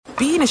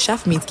being a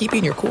chef means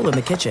keeping your cool in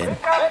the kitchen.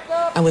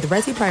 And with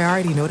Resi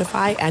Priority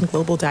Notify and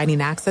Global Dining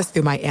Access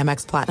through my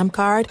Amex Platinum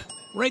card,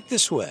 right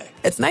this way.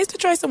 It's nice to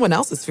try someone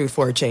else's food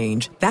for a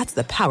change. That's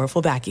the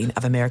powerful backing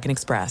of American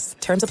Express.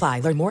 Terms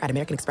apply. Learn more at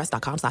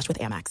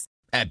americanexpress.com/withAmex.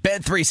 At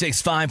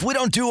Bet365, we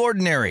don't do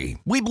ordinary.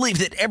 We believe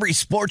that every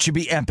sport should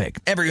be epic.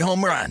 Every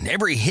home run,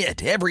 every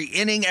hit, every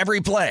inning, every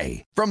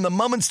play. From the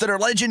moments that are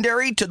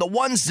legendary to the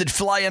ones that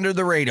fly under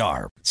the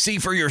radar. See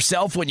for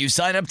yourself when you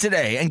sign up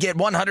today and get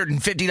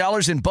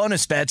 $150 in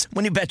bonus bets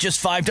when you bet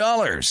just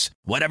 $5.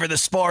 Whatever the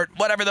sport,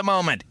 whatever the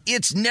moment,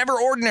 it's never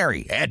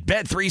ordinary at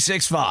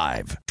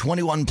Bet365.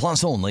 21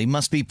 plus only.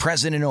 Must be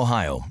present in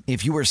Ohio.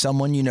 If you or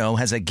someone you know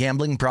has a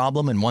gambling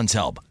problem and wants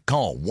help,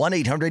 call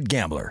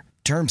 1-800-GAMBLER.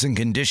 Terms and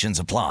conditions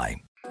apply.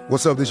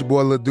 What's up, this your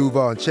boy Lil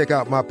Duval, and check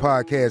out my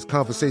podcast,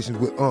 Conversations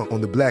with Unc,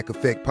 on the Black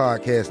Effect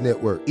Podcast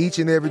Network. Each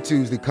and every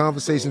Tuesday,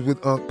 Conversations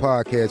with Unc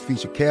podcast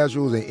feature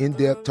casual and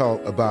in-depth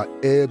talk about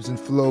ebbs and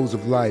flows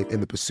of life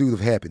and the pursuit of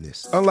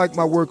happiness. Unlike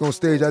my work on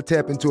stage, I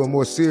tap into a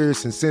more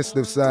serious and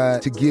sensitive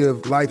side to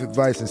give life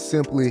advice and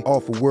simply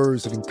offer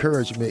words of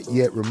encouragement,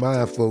 yet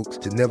remind folks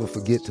to never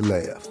forget to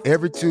laugh.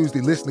 Every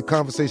Tuesday, listen to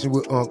Conversation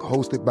with Unc,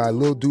 hosted by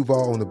Lil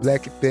Duval on the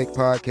Black Effect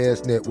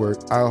Podcast Network,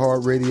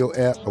 iHeartRadio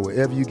app, or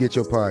wherever you get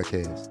your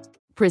podcasts.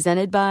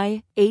 Presented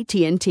by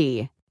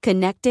AT&T.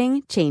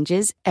 Connecting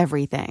changes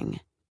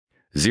everything.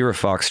 Zero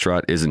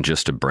Foxtrot isn't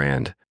just a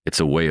brand, it's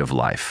a way of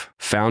life.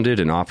 Founded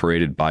and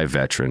operated by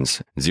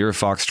veterans, Zero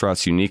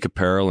Foxtrot's unique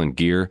apparel and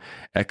gear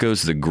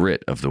echoes the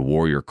grit of the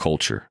warrior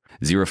culture.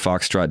 Zero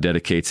Foxtrot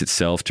dedicates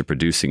itself to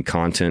producing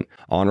content,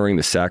 honoring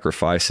the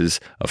sacrifices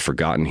of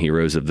forgotten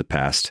heroes of the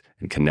past,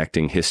 and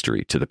connecting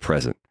history to the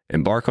present.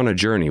 Embark on a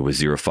journey with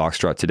Zero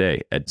Foxtrot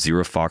today at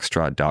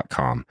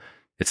zerofoxtrot.com.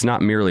 It's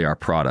not merely our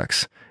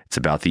products. It's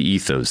about the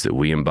ethos that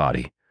we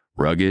embody.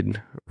 Rugged,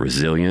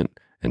 resilient,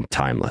 and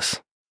timeless.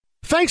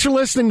 Thanks for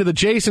listening to the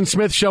Jason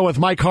Smith Show with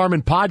Mike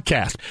Harmon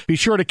podcast. Be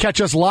sure to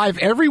catch us live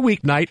every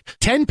weeknight,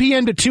 10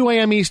 p.m. to 2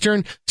 a.m.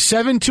 Eastern,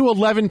 7 to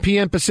 11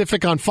 p.m.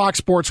 Pacific on Fox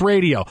Sports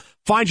Radio.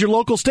 Find your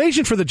local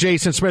station for the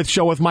Jason Smith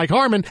Show with Mike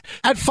Harmon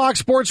at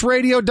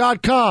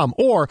foxsportsradio.com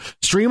or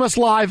stream us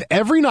live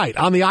every night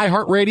on the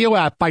iHeartRadio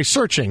app by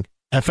searching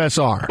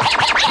FSR.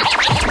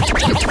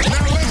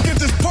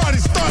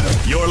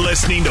 You're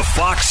listening to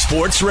Fox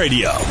Sports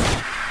Radio.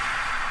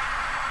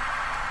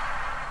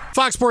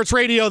 Fox Sports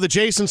Radio, the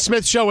Jason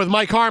Smith Show with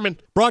Mike Harmon,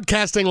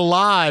 broadcasting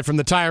live from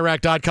the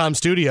TireRack.com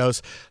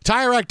studios.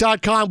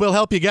 TireRack.com will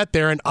help you get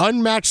there. An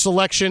unmatched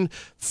selection,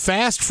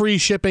 fast free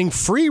shipping,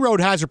 free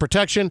road hazard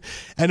protection,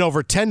 and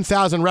over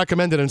 10,000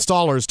 recommended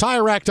installers.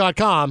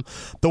 TireRack.com,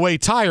 the way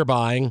tire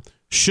buying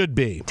should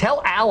be.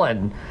 Tell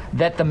Allen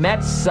that the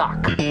Mets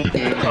suck.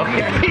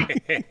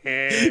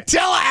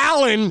 Tell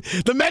Allen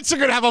the Mets are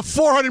going to have a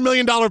 $400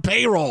 million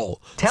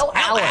payroll. Tell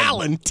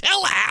Allen.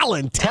 Tell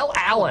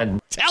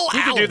Allen.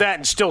 You can do that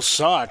and still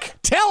suck.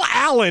 Tell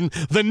Allen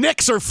the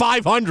Knicks are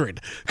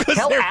 500.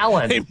 Tell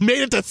Allen. They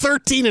made it to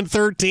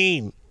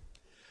 13-13.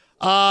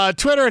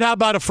 Twitter at How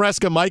About a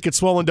Fresca, Mike at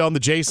Swollen Dome, the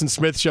Jason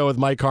Smith Show with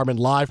Mike Harmon,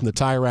 live from the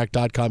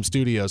TireRack.com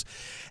studios.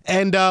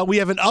 And we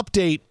have an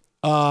update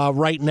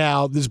right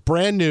now. This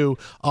brand new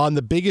on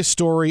the biggest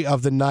story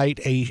of the night,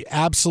 a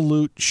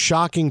absolute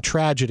shocking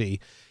tragedy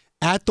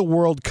at the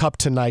World Cup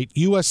tonight.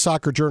 U.S.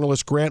 soccer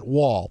journalist Grant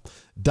Wahl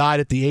died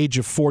at the age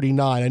of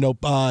 49. I know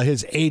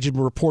his age had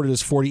been reported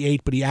as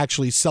 48, but he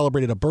actually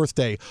celebrated a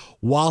birthday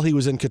while he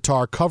was in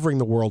Qatar covering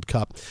the World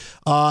Cup.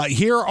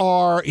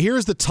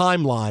 Here's the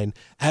timeline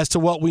as to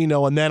what we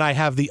know, and then I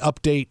have the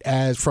update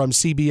from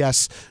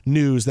CBS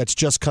News that's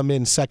just come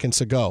in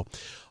seconds ago.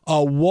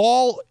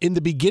 Wahl, in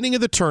the beginning of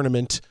the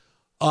tournament,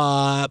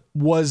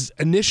 was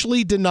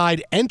initially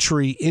denied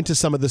entry into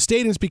some of the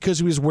stadiums because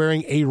he was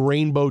wearing a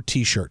rainbow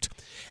T-shirt.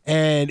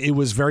 And it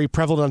was very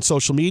prevalent on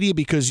social media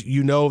because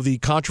you know the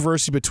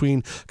controversy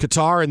between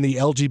Qatar and the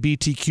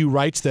LGBTQ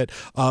rights that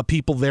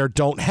people there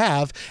don't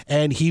have,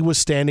 and he was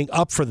standing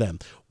up for them.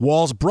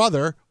 Wahl's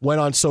brother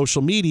went on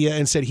social media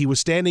and said he was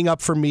standing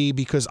up for me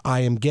because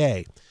I am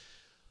gay.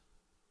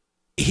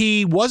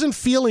 He wasn't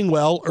feeling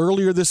well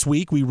earlier this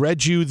week. We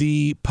read you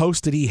the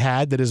post that he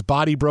had, that his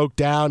body broke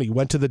down. He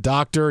went to the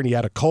doctor and he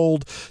had a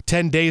cold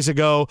 10 days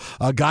ago,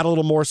 got a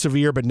little more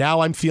severe, but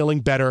now I'm feeling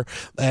better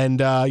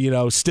and,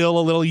 still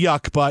a little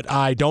yuck, but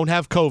I don't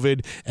have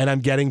COVID and I'm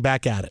getting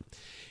back at it.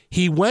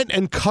 He went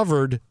and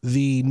covered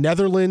the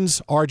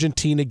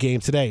Netherlands-Argentina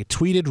game today,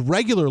 tweeted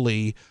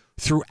regularly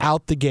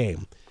throughout the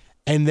game.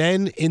 And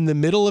then in the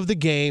middle of the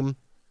game,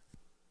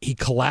 he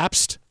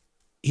collapsed.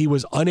 He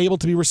was unable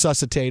to be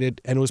resuscitated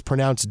and was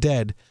pronounced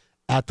dead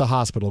at the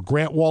hospital.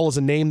 Grant Wahl is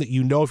a name that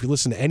you know if you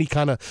listen to any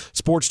kind of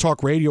sports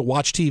talk radio,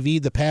 watch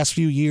TV the past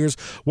few years.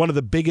 One of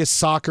the biggest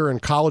soccer and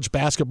college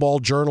basketball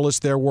journalists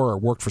there were.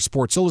 Worked for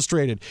Sports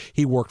Illustrated.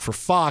 He worked for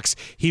Fox.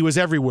 He was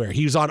everywhere.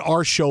 He was on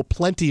our show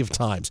plenty of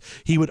times.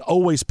 He would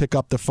always pick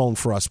up the phone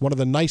for us. One of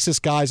the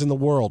nicest guys in the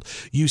world.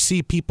 You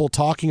see people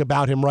talking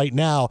about him right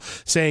now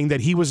saying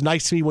that he was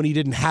nice to me when he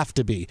didn't have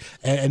to be.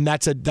 And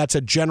that's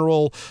a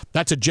general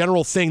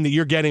thing that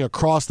you're getting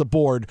across the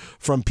board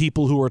from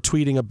people who are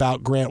tweeting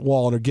about Grant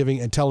Wahl and are giving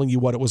and telling you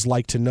what it was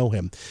like to know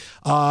him.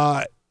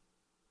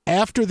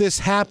 After this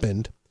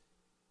happened,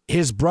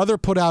 his brother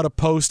put out a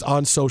post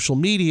on social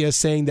media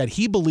saying that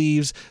he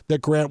believes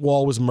that Grant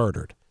Wahl was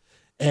murdered.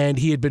 And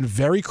he had been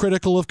very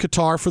critical of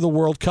Qatar for the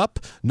World Cup,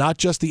 not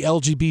just the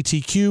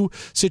LGBTQ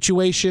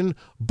situation,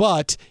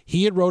 but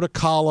he had wrote a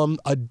column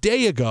a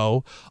day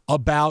ago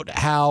about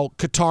how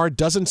Qatar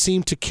doesn't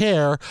seem to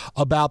care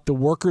about the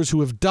workers who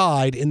have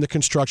died in the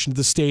construction of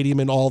the stadium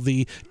and all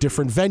the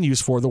different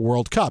venues for the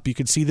World Cup. You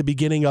can see the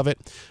beginning of it.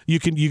 You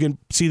can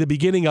see the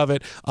beginning of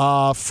it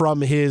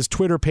from his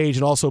Twitter page,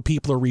 and also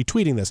people are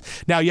retweeting this.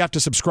 Now, you have to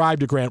subscribe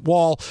to Grant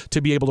Wahl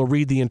to be able to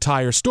read the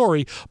entire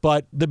story,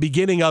 but the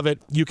beginning of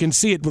it, you can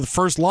see it. The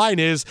first line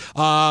is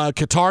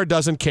Qatar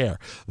doesn't care.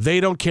 They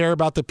don't care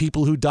about the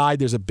people who died.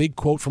 There's a big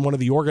quote from one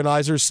of the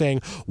organizers saying,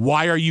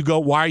 why are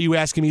you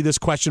asking me this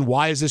question?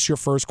 Why is this your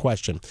first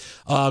question?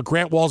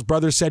 Grant Wahl's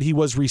brother said he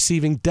was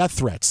receiving death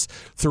threats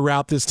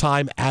throughout this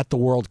time at the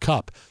World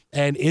Cup.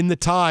 And in the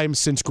time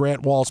since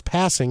Grant Wahl's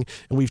passing,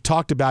 and we've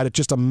talked about it,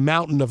 just a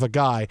mountain of a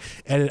guy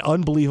and an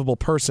unbelievable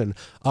person,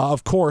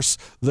 of course,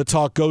 the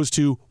talk goes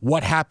to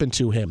what happened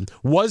to him.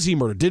 Was he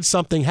murdered? Did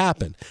something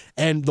happen?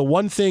 And the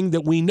one thing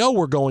that we know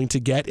we're going to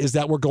get is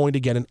that we're going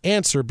to get an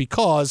answer,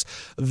 because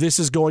this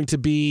is going to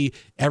be,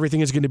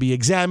 everything is going to be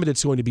examined.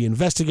 It's going to be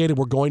investigated.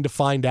 We're going to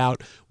find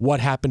out what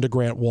happened to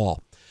Grant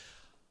Wahl.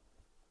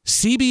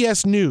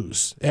 CBS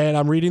News, and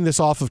I'm reading this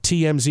off of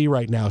TMZ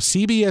right now,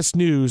 CBS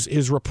News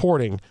is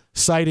reporting,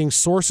 citing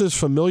sources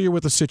familiar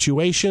with the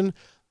situation,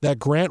 that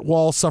Grant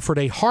Wahl suffered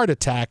a heart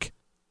attack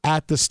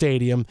at the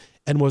stadium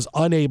and was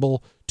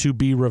unable to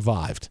be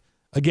revived.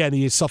 Again,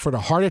 he suffered a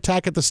heart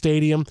attack at the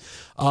stadium.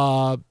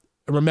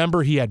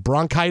 Remember, he had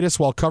bronchitis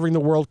while covering the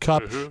World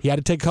Cup. Mm-hmm. He had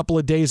to take a couple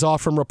of days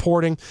off from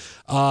reporting.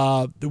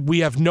 We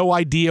have no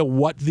idea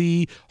what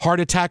the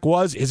heart attack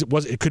was.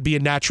 It could be a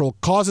natural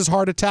causes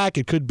heart attack.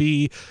 It could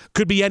be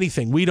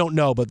anything. We don't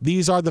know, but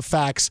these are the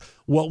facts,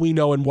 what we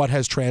know and what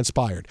has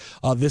transpired.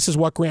 This is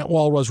what Grant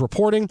Wahl was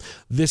reporting.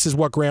 This is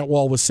what Grant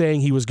Wahl was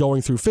saying he was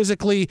going through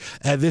physically.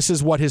 This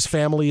is what his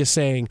family is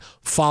saying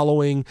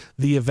following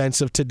the events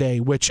of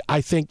today, which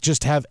I think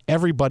just have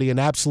everybody in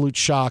absolute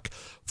shock.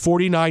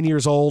 49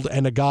 years old,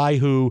 and a guy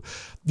who,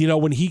 you know,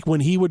 when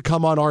he would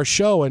come on our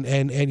show,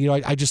 and you know,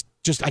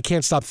 I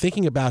can't stop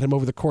thinking about him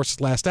over the course of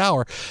the last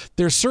hour.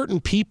 There's certain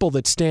people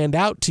that stand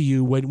out to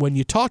you when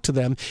you talk to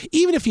them,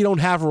 even if you don't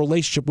have a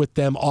relationship with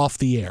them off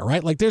the air,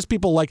 right? Like there's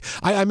people like,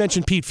 I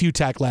mentioned Pete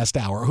Futak last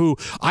hour, who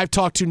I've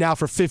talked to now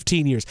for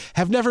 15 years,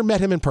 have never met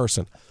him in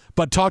person,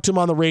 but talked to him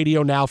on the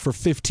radio now for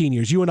 15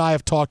 years. You and I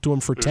have talked to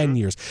him for 10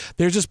 years.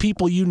 There's just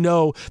people you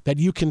know that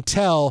you can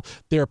tell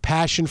their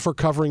passion for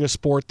covering a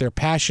sport, their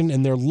passion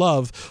and their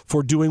love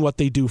for doing what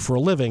they do for a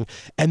living,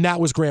 and that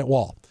was Grant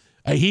Wahl.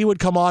 He would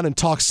come on and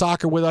talk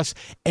soccer with us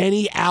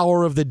any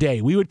hour of the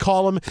day. We would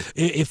call him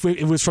if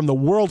it was from the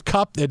World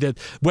Cup,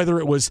 whether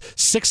it was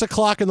 6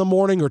 o'clock in the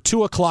morning or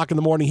 2 o'clock in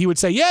the morning, he would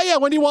say, yeah,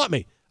 when do you want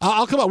me?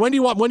 I'll come on. When do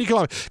you come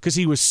on? Because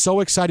he was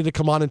so excited to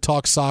come on and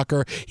talk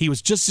soccer. He was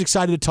just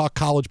excited to talk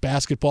college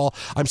basketball.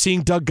 I'm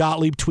seeing Doug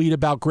Gottlieb tweet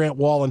about Grant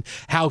Wahl and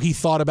how he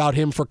thought about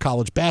him for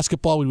college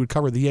basketball. We would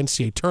cover the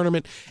NCAA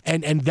tournament,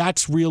 and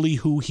that's really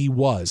who he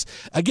was.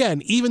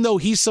 Again, even though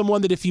he's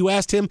someone that if you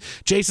asked him,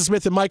 Jason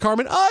Smith and Mike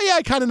Harmon, oh yeah,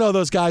 I kind of know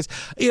those guys,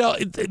 you know,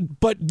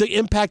 but the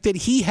impact that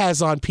he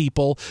has on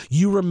people,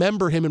 you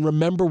remember him and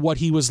remember what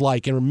he was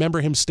like and remember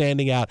him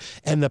standing out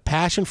and the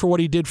passion for what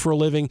he did for a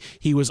living.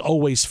 He was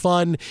always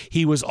fun.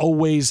 He was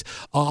always,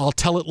 I'll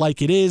tell it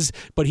like it is,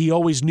 but he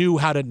always knew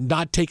how to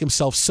not take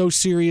himself so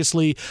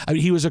seriously. I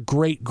mean, he was a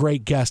great,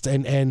 great guest,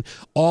 and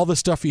all the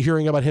stuff you're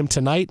hearing about him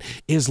tonight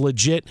is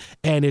legit,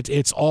 and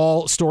it's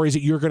all stories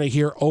that you're going to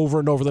hear over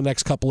and over the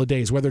next couple of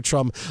days, whether it's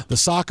from the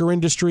soccer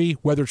industry,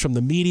 whether it's from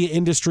the media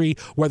industry,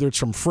 whether it's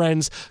from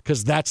friends,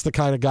 because that's the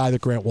kind of guy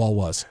that Grant Wahl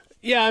was.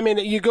 Yeah, I mean,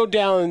 you go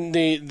down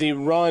the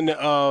run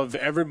of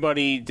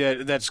everybody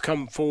that's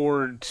come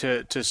forward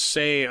to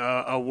say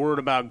a word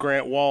about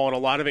Grant Wahl, and a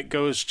lot of it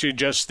goes to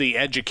just the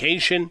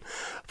education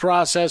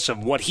process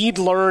of what he'd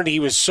learned. He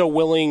was so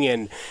willing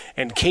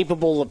and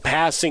capable of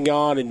passing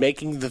on and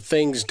making the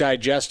things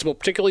digestible,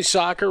 particularly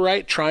soccer,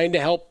 right? Trying to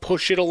help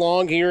push it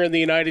along here in the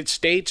United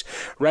States,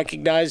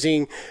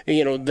 recognizing,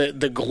 you know,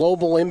 the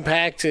global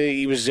impact.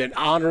 He was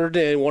honored,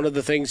 and one of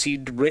the things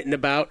he'd written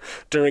about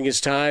during his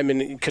time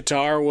in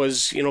Qatar was,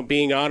 you know,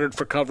 being honored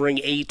for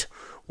covering 8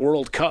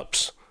 World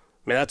Cups.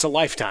 I mean, that's a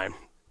lifetime.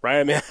 right?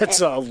 I mean,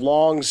 that's a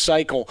long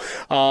cycle,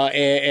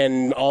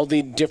 and all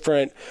the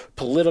different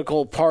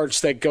political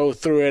parts that go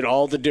through it,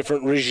 all the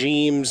different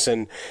regimes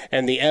and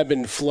the ebb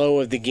and flow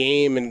of the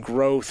game and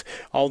growth,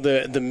 all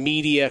the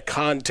media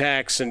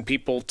contacts and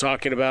people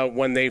talking about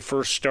when they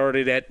first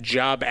started at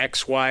job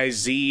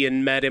XYZ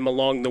and met him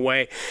along the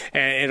way.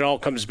 And it all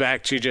comes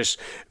back to just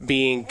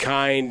being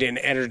kind and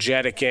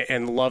energetic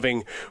and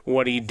loving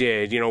what he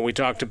did. You know, we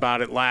talked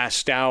about it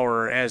last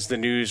hour as the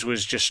news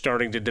was just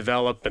starting to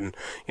develop, and,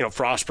 you know,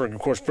 Frostberg, of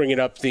course, bringing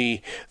up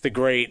the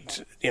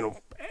great, you know,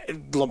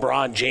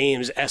 LeBron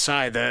James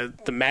SI,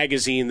 the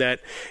magazine that,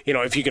 you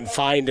know, if you can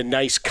find a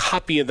nice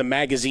copy of the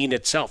magazine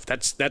itself,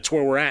 that's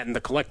where we're at in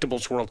the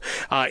collectibles world.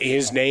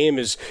 His name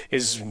is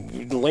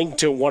linked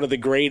to one of the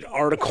great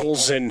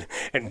articles and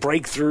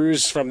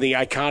breakthroughs from the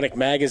iconic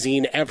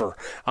magazine ever,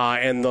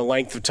 and the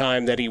length of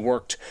time that he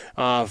worked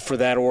for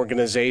that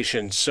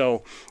organization.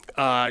 So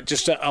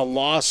just a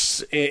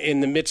loss in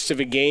the midst of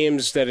a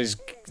games that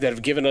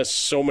have given us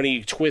so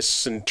many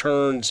twists and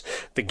turns.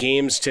 The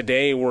games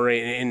today were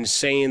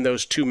insane,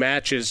 those two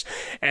matches.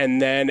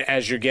 And then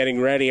as you're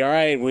getting ready, all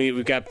right,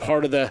 we've got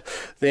part of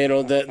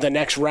the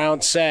next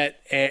round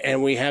set,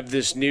 and we have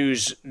this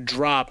news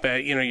drop.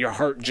 Your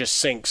heart just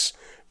sinks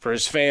for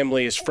his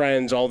family, his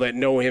friends, all that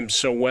know him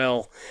so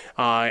well,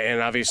 and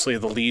obviously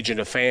the legion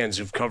of fans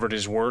who've covered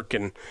his work,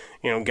 and,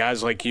 you know,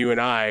 guys like you and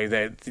I,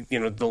 that, you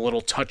know, the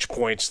little touch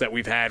points that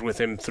we've had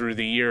with him through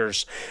the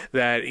years,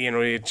 that, you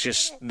know, it's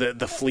just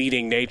the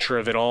fleeting nature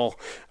of it all.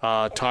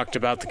 Talked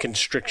about the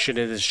constriction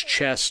in his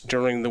chest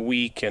during the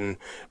week and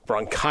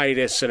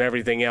bronchitis and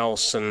everything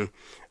else, and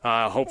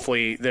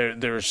hopefully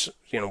there's,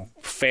 you know,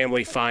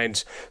 family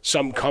finds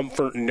some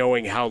comfort in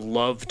knowing how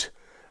loved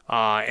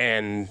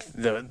and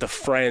the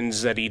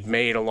friends that he'd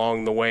made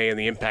along the way and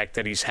the impact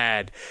that he's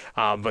had,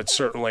 but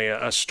certainly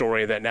a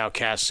story that now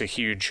casts a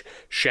huge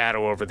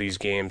shadow over these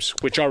games,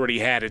 which already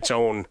had its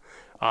own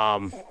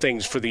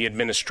things for the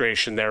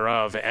administration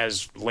thereof,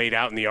 as laid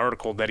out in the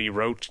article that he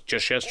wrote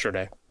just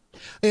yesterday.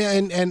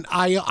 And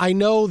I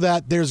know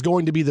that there's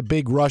going to be the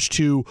big rush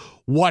to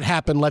what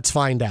happened, let's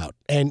find out.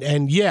 And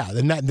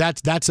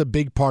that's a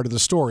big part of the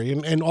story.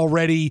 And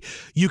already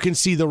you can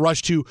see the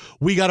rush to,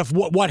 we got to,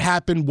 what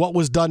happened, what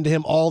was done to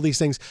him, all these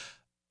things.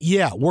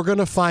 Yeah, we're going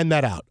to find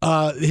that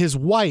out. His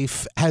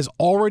wife has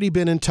already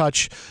been in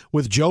touch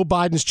with Joe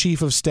Biden's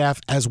chief of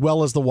staff as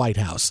well as the White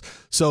House.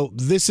 So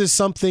this is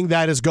something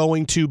that is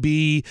going to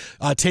be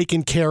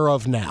taken care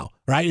of now.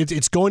 Right?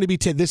 It's going to be.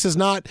 This is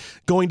not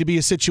going to be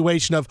a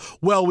situation of,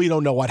 well, we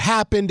don't know what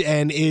happened,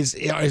 and is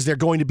there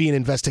going to be an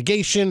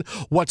investigation?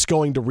 What's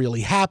going to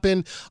really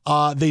happen?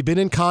 They've been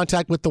in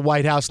contact with the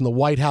White House, and the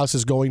White House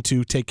is going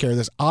to take care of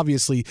this.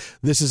 Obviously,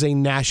 this is a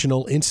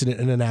national incident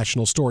and a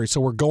national story,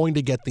 so we're going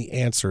to get the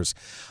answers.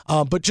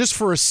 But just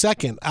for a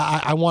second,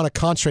 I want to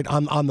concentrate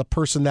on the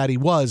person that he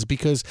was,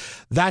 because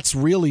that's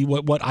really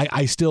what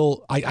I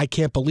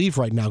can't believe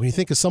right now. When you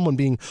think of someone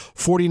being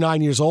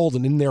 49 years old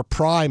and in their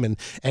prime and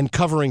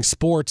covering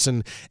sports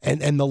and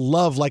the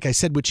love, like I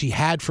said, which he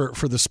had for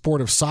the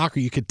sport of soccer,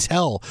 you could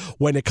tell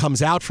when it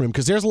comes out from him.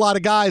 Because there's a lot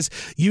of guys,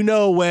 you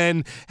know,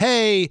 when,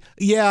 hey,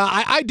 yeah,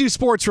 I do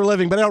sports for a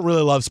living, but I don't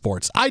really love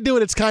sports. I do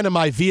it. It's kind of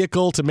my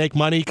vehicle to make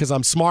money because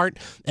I'm smart,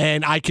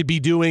 and I could be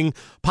doing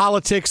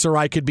politics, or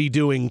I could be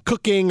doing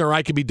cooking, or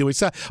I could be doing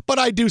stuff, but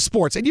I do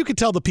sports. And you can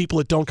tell the people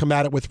that don't come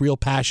at it with real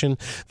passion,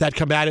 that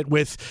come at it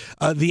with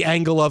the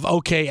angle of,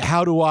 okay,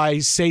 how do I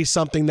say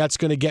something that's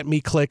going to get me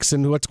clicks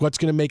and what's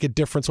going to make a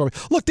difference for me?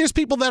 Look, there's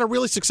people that are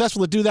really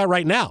successful that do that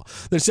right now.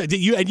 And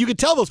you can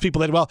tell those people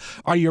that, well,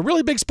 are you a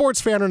really big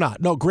sports fan or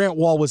not? No, Grant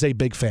Wahl was a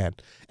big fan.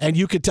 And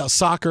you could tell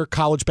soccer,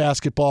 college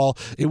basketball,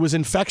 it was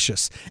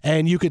infectious.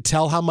 And you could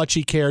tell how much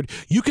he cared.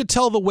 You could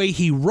tell the way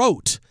he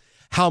wrote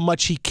how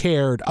much he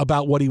cared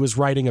about what he was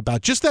writing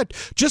about. Just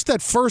that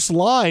first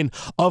line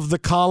of the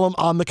column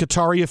on the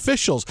Qatari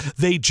officials,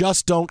 they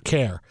just don't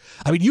care.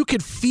 I mean, you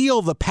could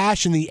feel the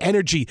passion, the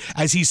energy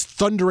as he's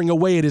thundering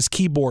away at his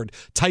keyboard,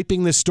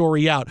 typing this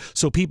story out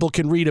so people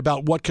can read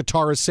about what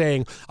Qatar is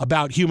saying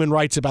about human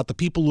rights, about the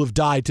people who have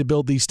died to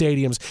build these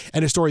stadiums,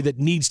 and a story that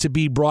needs to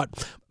be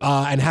brought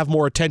and have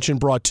more attention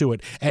brought to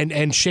it.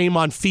 And shame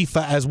on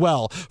FIFA as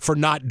well for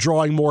not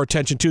drawing more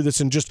attention to this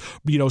and just,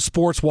 you know,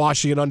 sports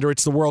washing it under,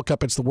 it's the World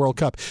Cup, it's the World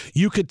Cup.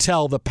 You could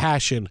tell the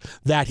passion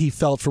that he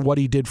felt for what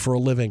he did for a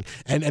living.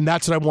 And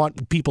that's what I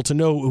want people to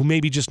know who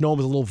maybe just know him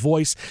as a little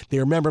voice. They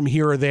remember him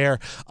here or there.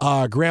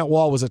 Grant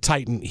Wahl was a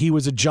titan. He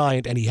was a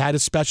giant, and he had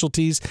his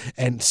specialties,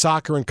 and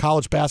soccer and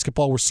college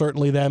basketball were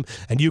certainly them.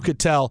 And you could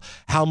tell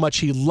how much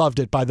he loved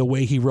it by the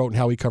way he wrote and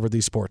how he covered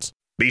these sports.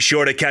 Be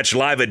sure to catch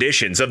live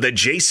editions of The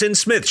Jason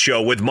Smith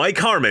Show with Mike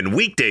Harmon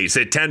weekdays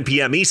at 10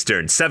 p.m.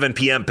 Eastern, 7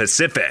 p.m.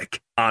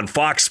 Pacific on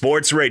Fox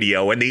Sports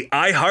Radio and the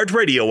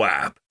iHeartRadio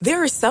app.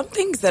 There are some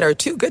things that are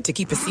too good to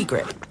keep a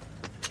secret.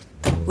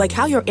 Like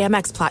how your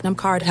Amex Platinum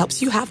card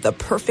helps you have the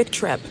perfect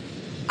trip.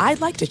 I'd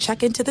like to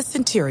check into the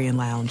Centurion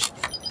Lounge.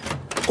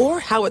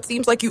 Or how it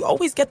seems like you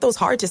always get those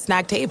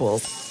hard-to-snag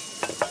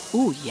tables.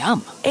 Ooh,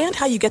 yum. And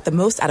how you get the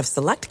most out of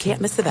select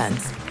can't-miss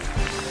events.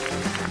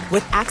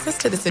 With access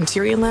to the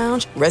Centurion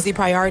Lounge, Resi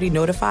Priority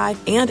Notify,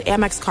 and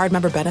Amex card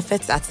member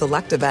benefits at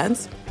select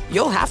events,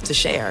 you'll have to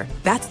share.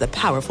 That's the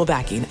powerful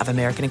backing of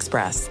American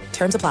Express.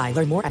 Terms apply.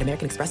 Learn more at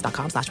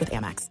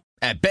americanexpress.com/withAmex.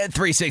 At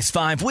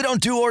Bet365, we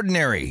don't do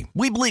ordinary.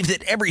 We believe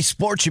that every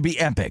sport should be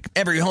epic.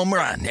 Every home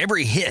run,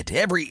 every hit,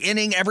 every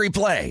inning, every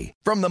play.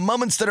 From the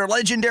moments that are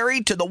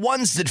legendary to the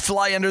ones that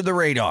fly under the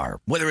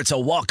radar. Whether it's a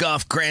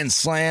walk-off grand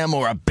slam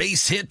or a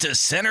base hit to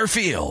center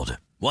field.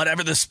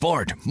 Whatever the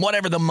sport,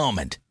 whatever the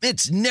moment,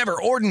 it's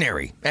never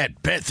ordinary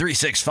at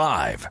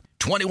Bet365.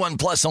 21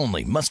 plus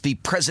only. Must be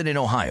present in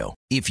Ohio.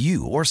 If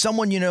you or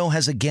someone you know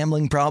has a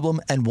gambling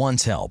problem and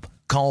wants help,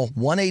 call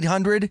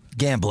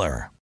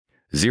 1-800-GAMBLER.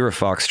 Zero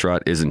Foxtrot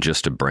isn't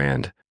just a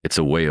brand, it's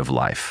a way of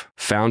life.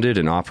 Founded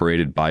and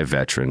operated by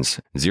veterans,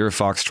 Zero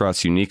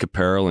Foxtrot's unique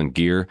apparel and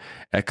gear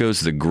echoes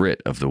the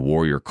grit of the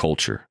warrior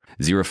culture.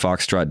 Zero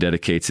Foxtrot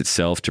dedicates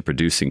itself to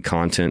producing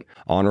content,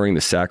 honoring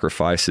the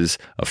sacrifices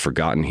of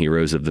forgotten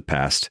heroes of the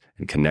past,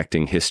 and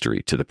connecting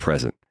history to the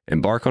present.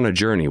 Embark on a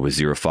journey with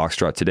Zero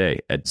Foxtrot today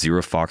at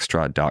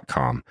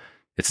zerofoxtrot.com.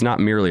 It's not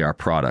merely our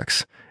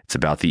products, it's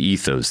about the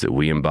ethos that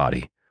we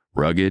embody.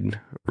 Rugged,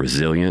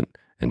 resilient,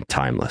 and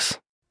timeless.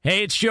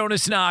 Hey, it's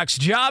Jonas Knox.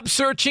 Job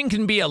searching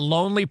can be a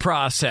lonely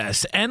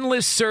process.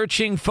 Endless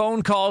searching,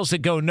 phone calls that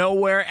go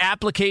nowhere,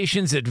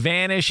 applications that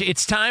vanish.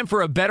 It's time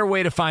for a better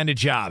way to find a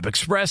job.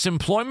 Express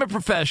Employment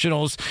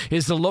Professionals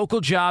is the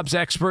local jobs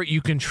expert you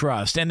can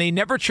trust, and they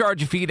never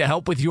charge a fee to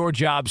help with your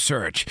job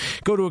search.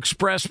 Go to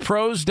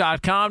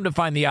expresspros.com to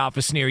find the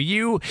office near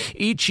you.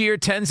 Each year,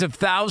 tens of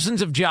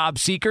thousands of job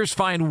seekers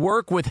find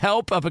work with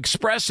help of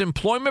Express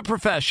Employment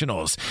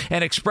Professionals,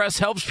 and Express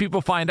helps people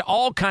find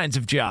all kinds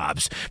of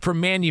jobs, from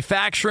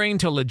manufacturing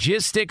to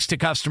logistics to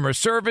customer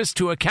service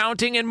to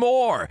accounting and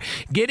more.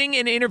 Getting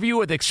an interview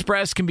with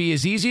Express can be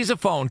as easy as a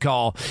phone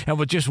call, and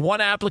with just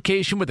one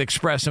application with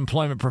Express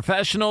Employment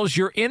Professionals,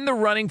 you're in the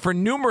running for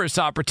numerous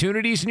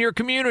opportunities in your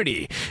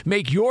community.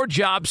 Make your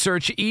job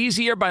search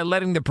easier by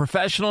letting the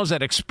professionals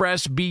at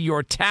Express be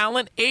your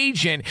talent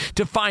agent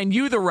to find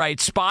you the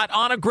right spot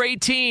on a great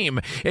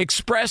team.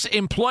 Express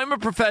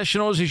Employment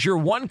Professionals is your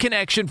one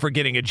connection for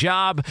getting a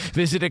job.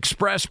 Visit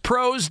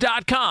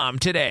expresspros.com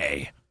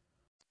today.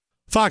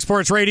 Fox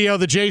Sports Radio,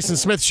 the Jason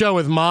Smith Show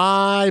with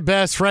my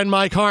best friend,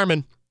 Mike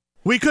Harmon.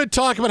 We could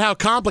talk about how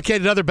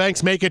complicated other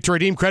banks make it to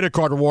redeem credit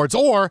card rewards,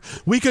 or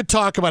we could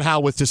talk about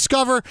how with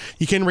Discover,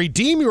 you can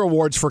redeem your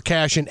rewards for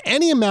cash in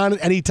any amount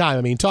at any time.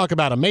 I mean, talk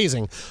about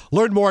amazing.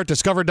 Learn more at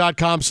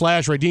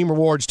discover.com/redeem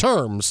rewards.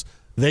 Terms,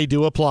 they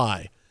do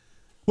apply.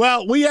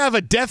 Well, we have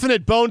a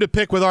definite bone to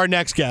pick with our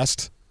next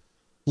guest.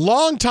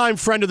 Longtime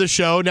friend of the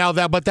show,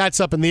 but that's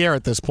up in the air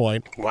at this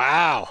point.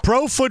 Wow.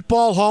 Pro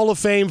Football Hall of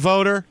Fame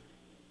voter.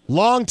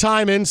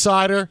 Longtime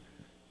insider.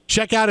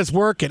 Check out his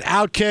work at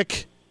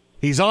Outkick.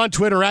 He's on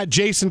Twitter at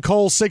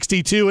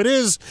JasonCole62. It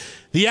is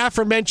the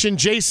aforementioned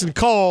Jason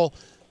Cole.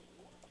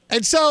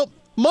 And so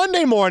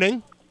Monday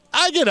morning,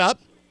 I get up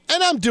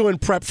and I'm doing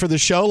prep for the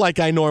show like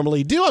I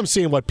normally do. I'm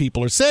seeing what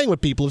people are saying,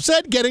 what people have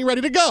said, getting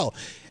ready to go.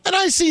 And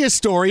I see a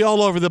story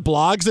all over the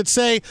blogs that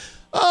say,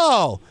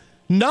 oh,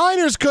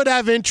 Niners could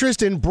have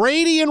interest in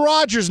Brady and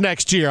Rodgers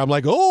next year. I'm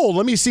like, oh,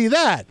 let me see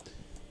that.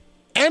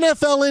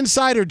 NFL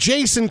insider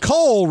Jason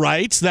Cole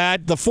writes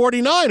that the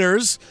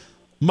 49ers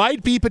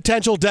might be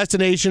potential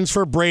destinations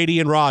for Brady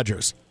and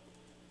Rodgers.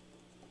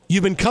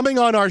 You've been coming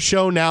on our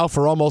show now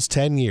for almost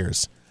 10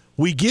 years.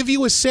 We give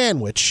you a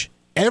sandwich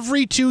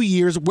every 2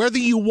 years, whether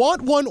you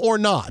want one or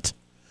not.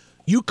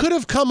 You could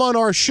have come on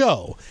our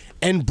show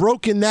and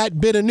broken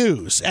that bit of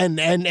news and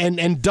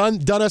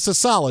done us a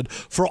solid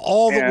for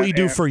all that we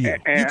do for you.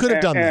 You could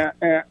have done that.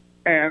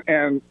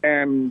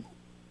 And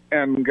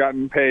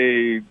gotten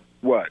paid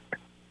what?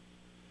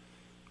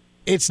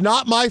 It's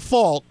not my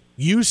fault.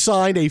 You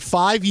signed a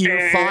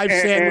 5-year,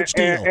 5-sandwich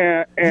deal.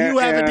 You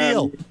have a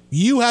deal.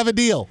 You have a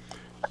deal.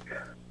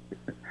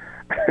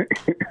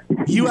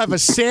 You have a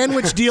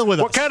sandwich deal with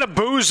us. What kind of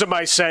booze am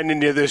I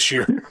sending you this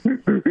year?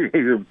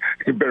 You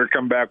better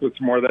come back with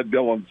some more of that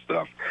Dylan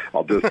stuff.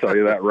 I'll just tell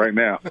you that right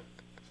now.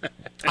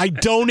 I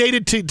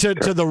donated to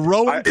the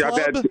rowing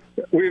club.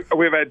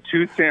 We've had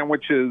 2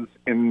 sandwiches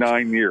in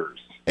 9 years.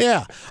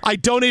 Yeah, I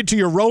donated to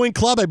your rowing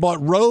club. I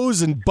bought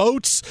rows and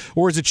boats,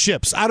 or is it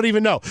ships? I don't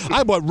even know.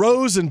 I bought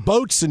rows and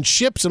boats and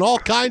ships and all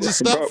kinds of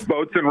stuff.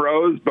 Boats and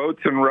rows. Boats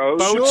and rows,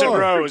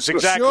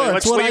 exactly. Sure,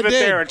 Let's leave it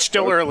there. It's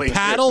still early.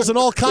 Paddles and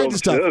all kinds of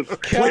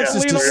stuff.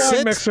 Places to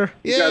sit. Mixer.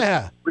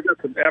 Yeah. We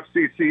got some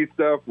FCC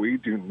stuff. We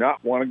do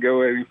not want to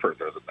go any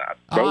further than that.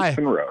 Boats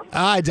and rows.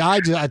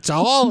 It's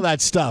all of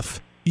that stuff.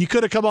 You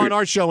could have come on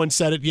our show and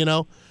said it, you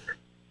know.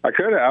 I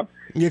could have.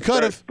 You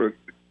could have.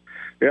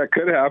 Yeah,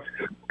 could have.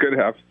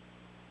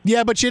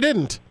 Yeah, but you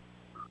didn't.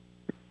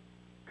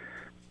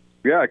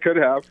 Yeah, I could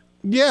have.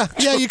 Yeah,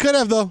 you could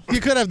have, though. You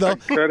could have, though.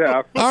 Could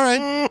have. All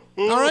right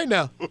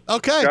now.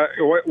 Okay.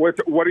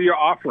 What are you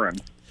offering?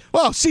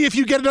 Well, see if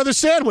you get another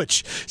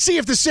sandwich. See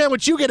if the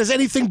sandwich you get is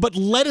anything but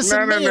lettuce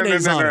and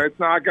mayonnaise on it. No, it's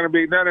not going to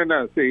be.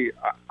 No. See,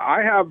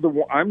 I'm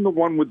the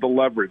one with the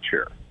leverage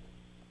here.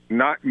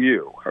 not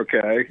you.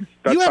 Okay,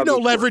 you have no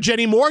leverage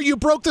anymore. You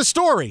broke the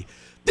story.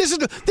 This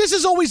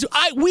is always do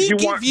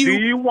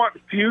you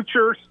want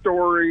future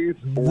stories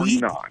or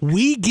not?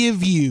 We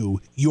give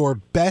you your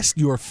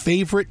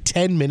favorite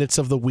 10 minutes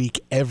of the week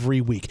every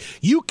week.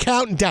 You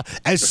count down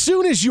as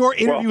soon as your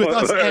interview with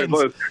us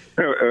ends.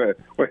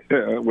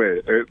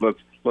 Wait,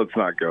 let's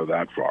not go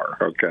that far,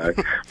 okay?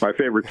 My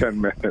favorite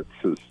 10 minutes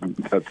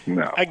that's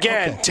no.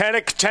 Again,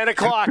 okay. 10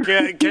 o'clock.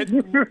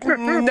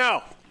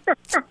 No.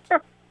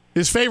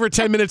 His favorite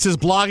 10 minutes is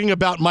blogging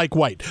about Mike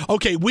White.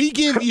 Okay, we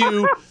give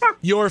you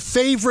your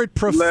favorite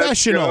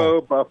professional.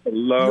 Let's go,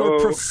 Buffalo.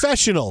 Your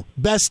professional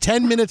best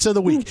 10 minutes of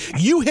the week.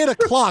 You hit a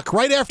clock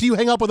right after you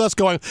hang up with us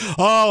going,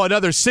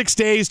 another 6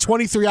 days,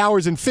 23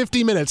 hours, and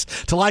 50 minutes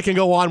till I can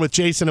go on with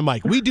Jason and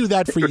Mike. We do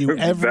that for you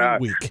every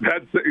week.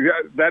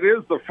 That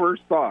is the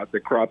first thought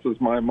that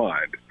crosses my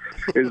mind,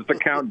 is the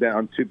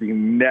countdown to the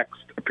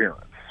next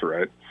appearance,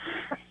 right?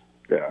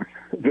 Yeah,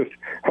 just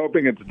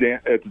hoping it's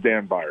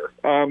Dan Beyer.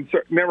 So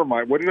never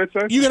mind. What did I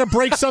say? You got to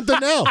break something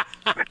now.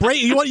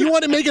 You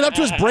want to make it up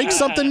to us? Break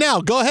something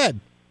now. Go ahead.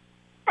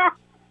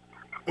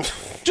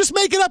 Just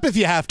make it up if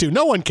you have to.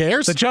 No one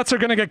cares. The Jets are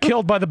going to get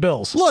killed by the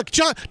Bills. Look,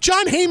 John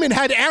Heyman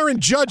had Aaron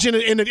Judge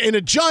in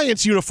a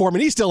Giants uniform,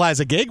 and he still has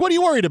a gig. What are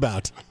you worried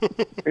about?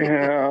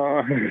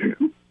 Yeah.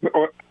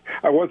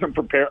 I wasn't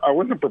prepared. I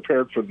wasn't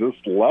prepared for this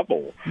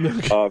level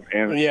of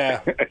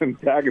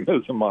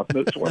antagonism on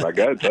this one. I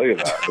got to tell you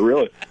that,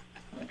 really.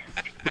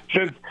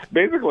 Since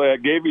basically I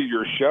gave you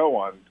your show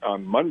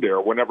on Monday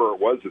or whenever it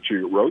was that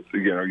you wrote,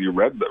 you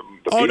read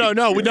them.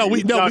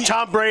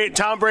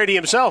 Tom Brady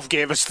himself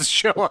gave us the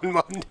show on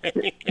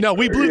Monday. No,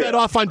 we blew that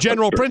off on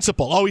general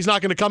principle. Oh, he's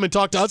not going to come and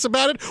talk to us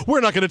about it. We're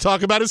not going to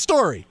talk about his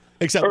story.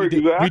 Except we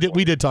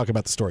did talk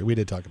about the story. We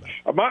did talk about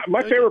it.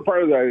 My favorite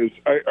part of that is,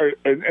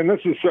 and this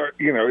is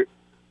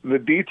the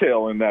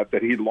detail in that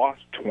he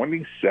lost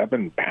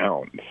 27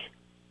 pounds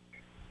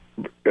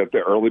at the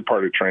early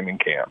part of training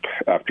camp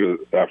after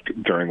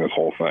during this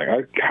whole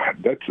thing.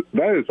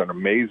 That is an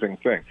amazing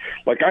thing.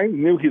 Like, I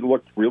knew he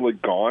looked really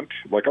gaunt.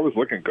 Like, I was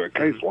looking good.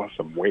 Guy's lost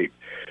some weight.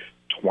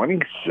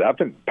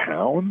 27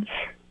 pounds.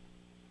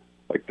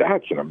 Like,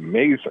 that's an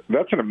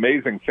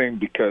amazing thing,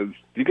 because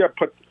you got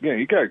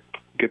to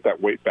get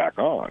that weight back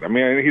on. I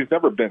mean, he's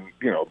never been,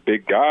 a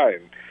big guy,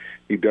 and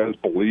he does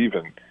believe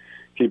in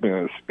keeping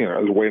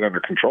his weight under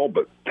control,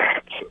 but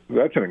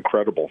that's an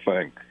incredible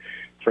thing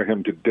for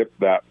him to dip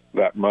that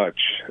much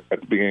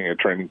at the beginning of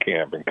training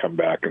camp and come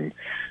back and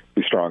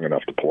be strong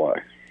enough to play.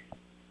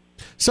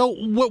 So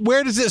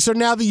where does it? So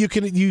now that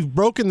you've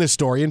broken this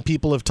story and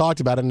people have talked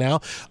about it now,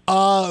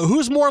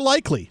 who's more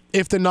likely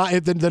if the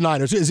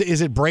Niners?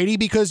 Is it Brady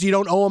because you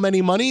don't owe him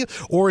any money,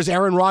 or is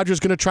Aaron Rodgers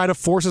going to try to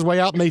force his way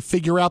out and they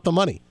figure out the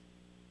money?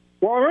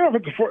 Well, I don't know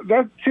if it's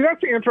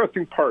that's the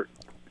interesting part.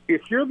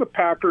 If you're the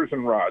Packers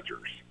and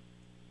Rodgers,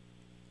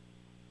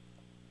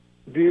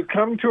 do you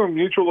come to a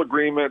mutual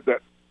agreement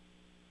that,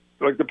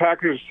 like, the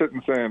Packers are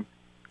sitting saying,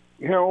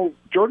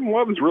 Jordan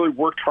Love has really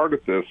worked hard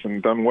at this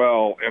and done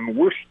well, and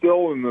we're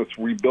still in this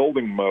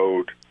rebuilding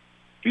mode.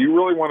 Do you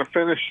really want to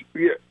finish?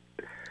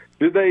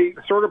 Do they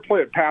sort of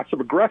play it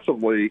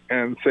passive-aggressively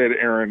and say to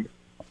Aaron,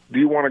 do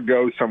you want to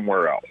go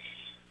somewhere else,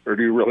 or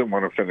do you really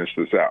want to finish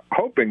this out?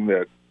 Hoping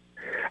that,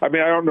 I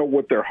don't know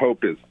what their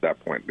hope is at that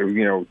point,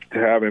 to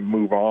have him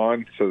move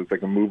on so that they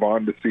can move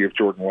on to see if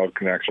Jordan Love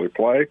can actually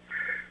play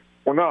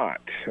or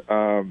not.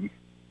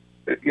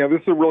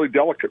 This is a really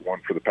delicate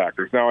one for the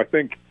Packers. Now, I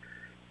think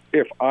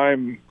if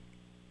I'm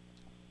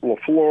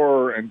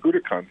LaFleur and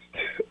Gutekunst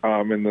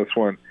in this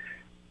one,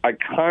 I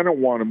kind of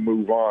want to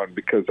move on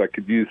because I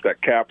could use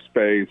that cap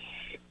space.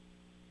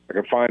 I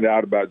can find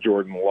out about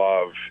Jordan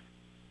Love.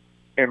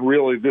 And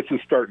really, this is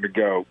starting to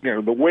go,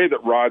 the way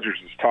that Rodgers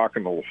is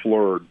talking to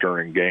LaFleur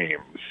during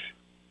games,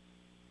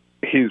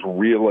 he's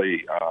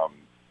really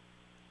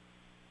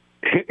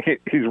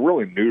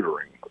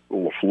neutering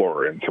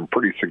LaFleur in some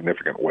pretty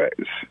significant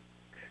ways.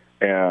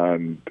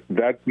 And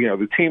that,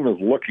 the team is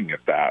looking at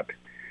that,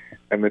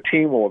 and the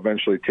team will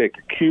eventually take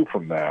a cue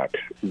from that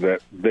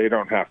they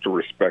don't have to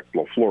respect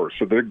LaFleur.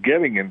 So they're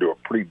getting into a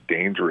pretty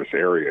dangerous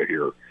area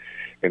here,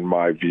 in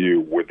my view,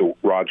 with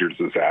Rodgers'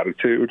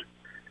 attitude.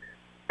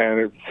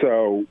 And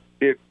so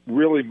it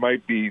really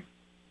might be,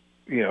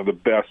 the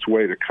best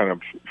way to kind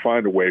of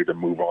find a way to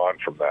move on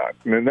from that.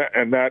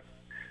 And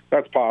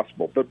that's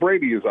possible. But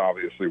Brady is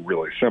obviously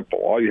really simple.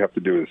 All you have to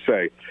do is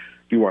say, if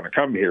you want to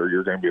come here,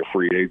 you're going to be a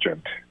free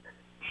agent.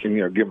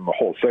 And, give him the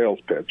whole sales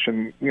pitch.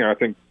 And, I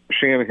think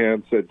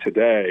Shanahan said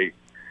today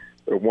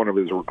that one of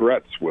his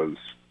regrets was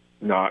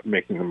not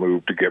making the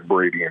move to get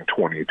Brady in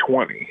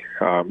 2020.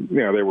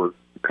 They were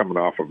coming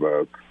off of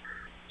a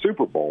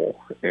Super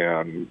Bowl,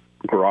 and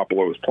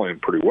Garoppolo was playing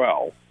pretty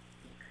well.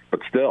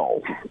 But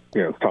still,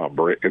 it's Tom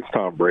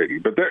Brady.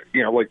 But,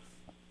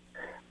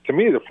 to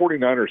me, the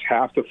 49ers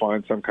have to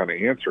find some kind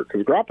of answer,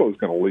 because Garoppolo is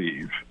going to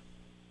leave,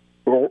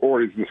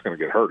 or he's just going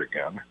to get hurt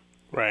again.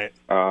 Right.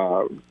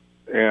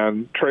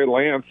 And Trey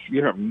Lance,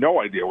 you have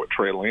no idea what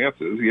Trey Lance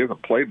is. He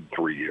hasn't played in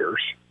 3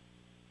 years.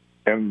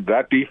 and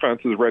that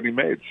defense is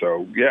ready-made.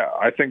 So, yeah,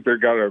 I think they're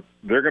going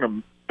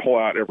to pull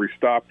out every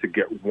stop to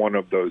get one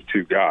of those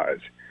two guys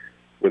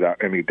without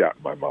any doubt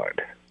in my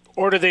mind.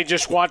 Or do they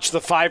just watch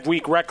the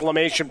 5-week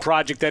reclamation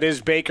project that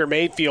is Baker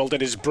Mayfield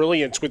and his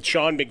brilliance with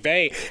Sean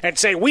McVay and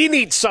say, we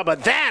need some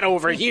of that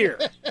over here?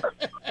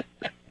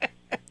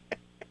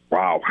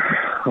 Wow.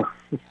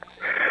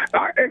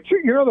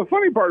 Actually, the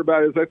funny part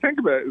about it is I think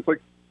about it, it's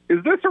like,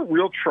 is this a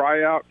real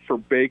tryout for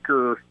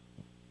Baker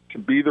to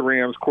be the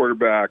Rams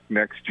quarterback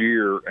next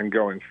year and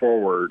going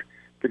forward?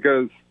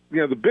 Because,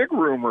 the big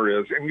rumor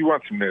is, and you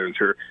want some news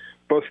here,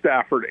 both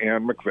Stafford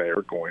and McVay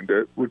are going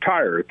to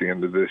retire at the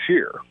end of this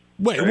year.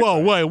 Wait,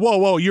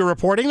 whoa! You're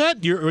reporting that?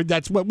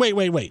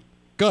 Wait.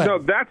 Go ahead. No,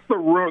 that's the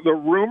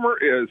rumor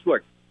is,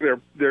 look, there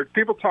are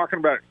people talking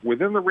about it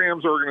within the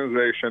Rams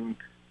organization,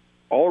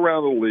 all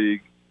around the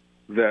league,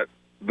 that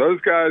those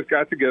guys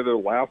got together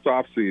last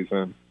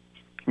offseason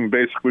and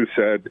basically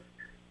said,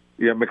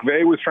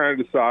 McVay was trying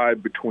to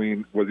decide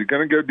between was he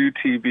going to go do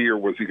TV or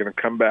was he going to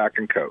come back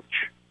and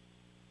coach.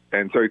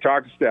 And so he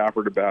talked to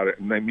Stafford about it,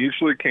 and they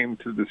mutually came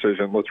to the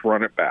decision, let's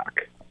run it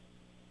back.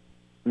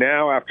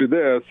 Now,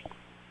 after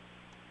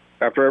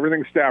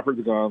everything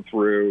Stafford's gone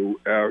through,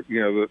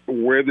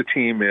 where the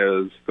team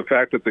is, the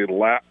fact that they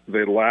lack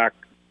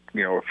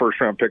a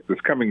first-round pick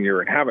this coming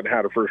year and haven't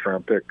had a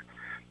first-round pick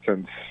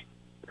since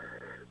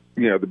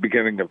the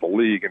beginning of the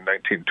league in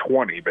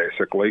 1920,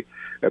 basically,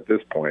 at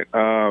this point.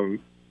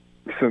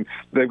 Since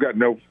they've got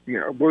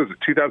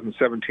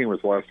 2017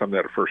 was the last time they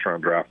had a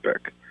first-round draft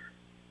pick.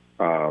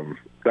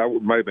 That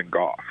might have been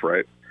Goff,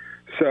 right?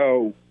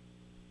 So,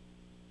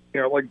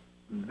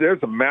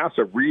 there's a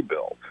massive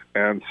rebuild.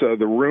 And so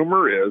the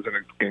rumor is, and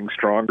it's getting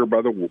stronger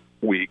by the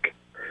week,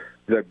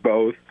 that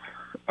both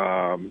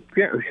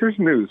here's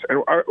news.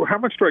 How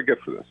much do I get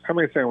for this? How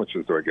many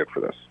sandwiches do I get for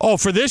this? Oh,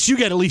 for this, you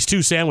get at least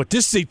 2 sandwiches.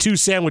 This is a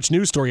 2-sandwich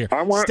news story here.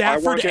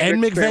 Stafford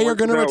and McVay are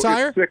going to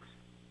retire?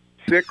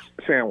 Six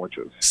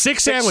sandwiches.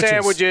 6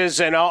 sandwiches,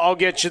 and I'll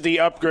get you the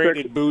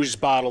upgraded booze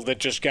bottle that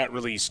just got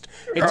released.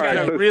 It's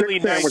got a really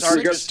nice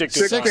artistic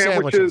design. 6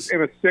 sandwiches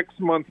in a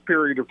 6-month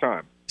period of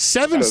time.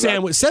 7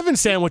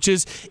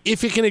 sandwiches,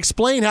 if you can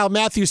explain how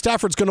Matthew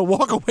Stafford's going to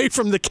walk away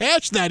from the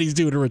cash that he's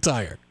due to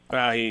retire.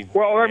 That's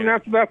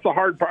the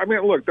hard part. I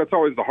mean, look, that's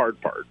always the hard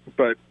part.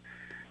 But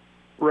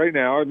right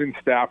now,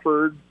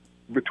 Stafford,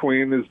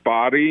 between his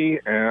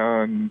body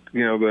and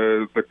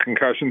the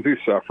concussions he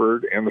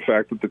suffered and the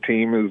fact that the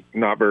team is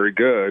not very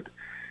good,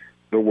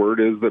 the word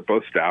is that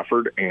both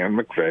Stafford and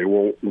McVay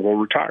will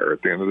retire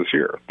at the end of this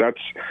year. That's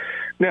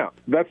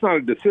not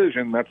a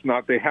decision.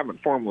 They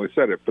haven't formally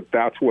said it, but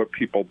that's what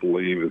people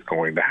believe is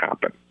going to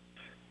happen.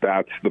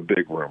 That's the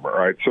big rumor. All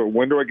right. So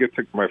when do I get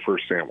to my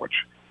first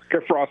sandwich?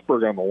 Get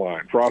Frostberg on the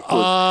line.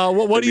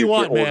 What do you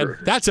want, man?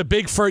 That's a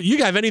big first. You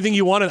can have anything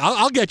you want.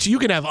 I'll get you. You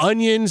can have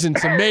onions and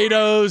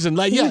tomatoes and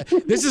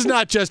this is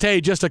not just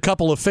a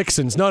couple of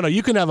fixins. No,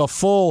 you can have a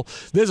full.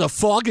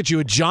 I'll get you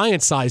a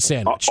giant size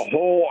sandwich.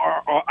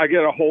 I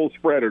get a whole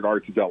spread at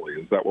Art's Deli.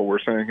 Is that what we're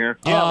saying here?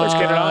 Yeah, let's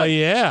get it on.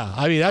 Yeah,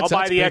 I'll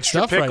buy the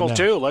extra pickle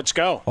too. Let's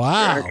go.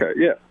 Wow. Okay.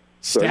 Yeah.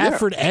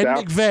 Stafford and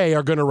McVay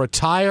are going to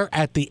retire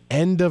at the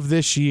end of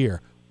this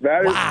year.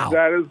 That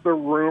is the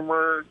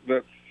rumor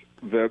that's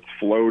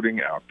floating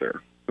out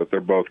there, that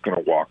they're both going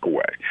to walk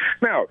away.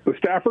 Now, the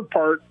Stafford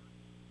part,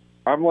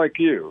 I'm like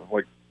you.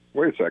 Like,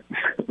 wait a second.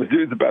 The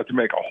dude's about to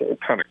make a whole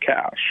ton of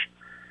cash.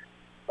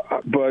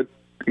 But,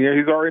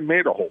 he's already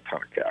made a whole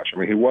ton of cash. I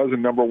mean, he was a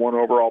number 1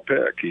 overall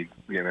pick. He,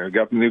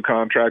 got the new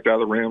contract out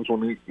of the Rams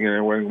when he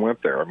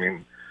went there. I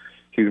mean,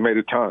 he's made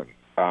a ton.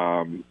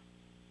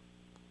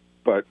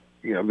 But,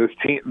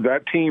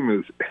 that team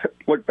is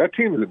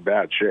in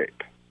bad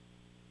shape.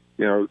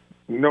 No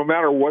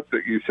matter what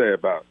that you say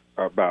about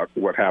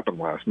what happened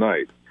last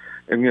night,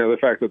 and the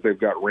fact that they've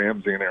got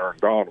Ramsey and Aaron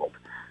Donald,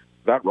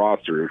 that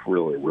roster is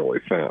really, really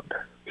thin.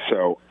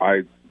 So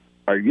I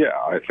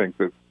think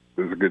that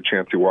there's a good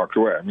chance he walks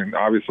away. I mean,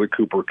 obviously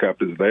Cooper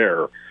Kupp is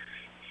there,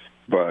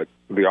 but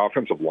the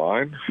offensive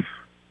line,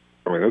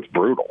 it's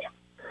brutal.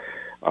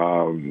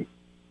 A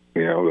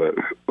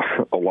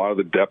lot of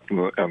the depth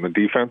on the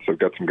defense, they've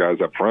got some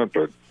guys up front,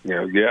 but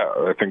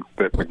I think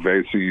that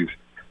McVay sees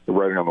the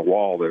writing on the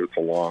wall that it's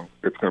going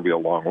to be a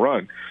long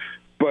run.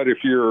 But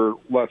if you're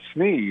Les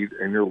Snead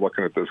and you're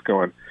looking at this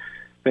going,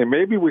 hey,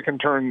 maybe we can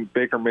turn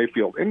Baker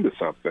Mayfield into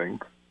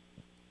something.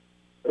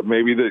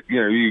 Maybe that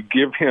you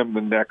give him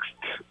the next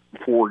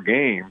 4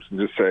 games and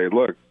just say,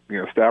 look,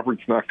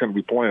 Stafford's not going to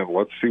be playing.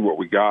 Let's see what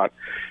we got,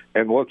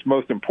 and let's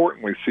most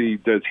importantly see,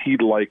 does he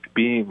like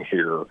being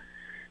here?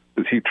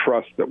 Does he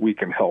trust that we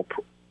can help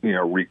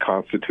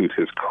reconstitute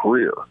his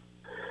career?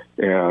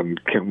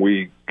 And can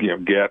we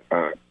get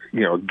a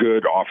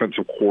good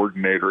offensive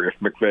coordinator if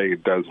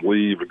McVay does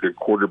leave, a good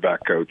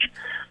quarterback coach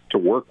to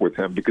work with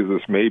him, because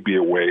this may be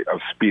a way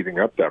of speeding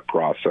up that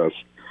process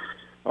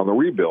on the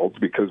rebuilds,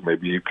 because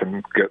maybe you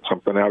can get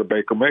something out of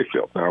Baker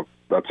Mayfield. Now,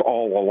 that's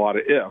all a lot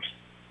of ifs,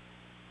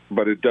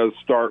 but it does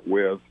start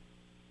with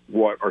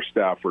what are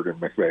Stafford and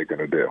McVay going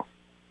to do?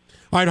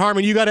 All right,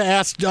 Harmon, you got to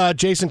ask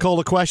Jason Cole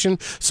a question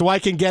so I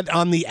can get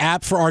on the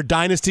app for our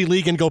Dynasty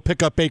League and go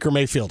pick up Baker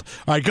Mayfield.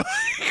 All right, go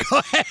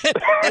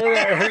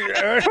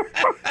ahead.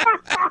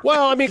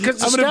 Well, I mean,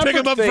 because I'm going to pick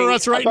him up for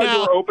us right I thought now.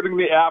 you were opening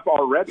the app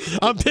already.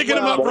 I'm picking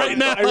him up right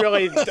now. I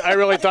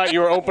really thought you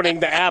were opening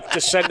the app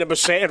to send him a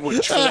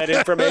sandwich for that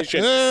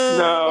information.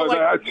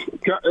 No,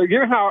 you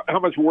know how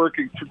much work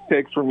it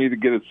takes for me to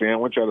get a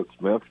sandwich out of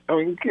Smith? I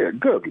mean,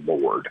 good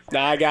Lord.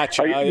 Nah, I got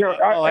you.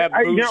 I'll have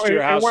Boost to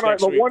your house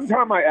next week. The one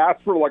time I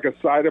asked for like a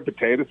side of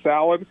potato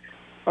salad,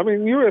 I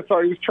mean, you would have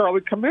thought he was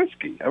Charlie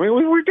Comiskey. I mean, it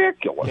was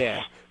ridiculous.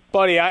 Yeah.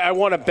 Buddy, I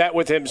won a bet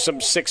with him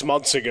some 6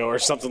 months ago or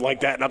something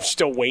like that, and I'm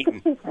still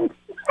waiting.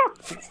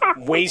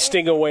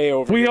 Wasting away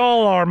over We here.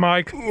 all are,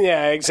 Mike.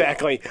 Yeah,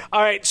 exactly.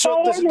 All right, so all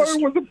I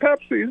wanted was a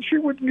Pepsi, and she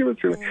wouldn't give it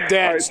to me.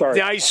 That's all right,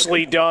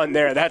 nicely done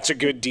there. That's a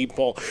good deep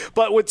pull.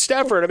 But with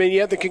Stafford, I mean, you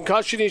have the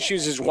concussion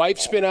issues. His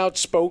wife's been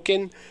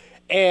outspoken.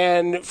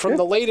 And from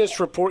the latest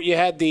report, you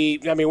had we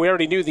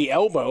already knew the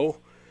elbow.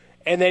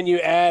 And then you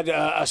add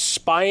a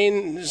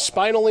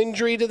spinal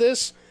injury to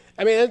this.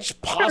 I mean, it's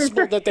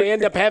possible that they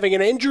end up having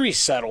an injury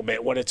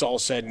settlement when it's all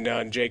said and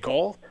done, J.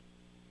 Cole.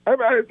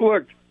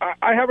 Look,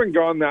 I haven't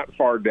gone that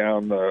far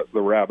down the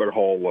rabbit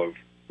hole of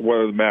what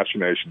are the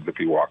machinations if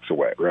he walks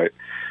away, right?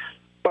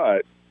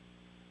 But,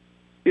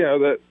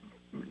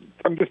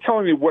 I'm just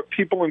telling you what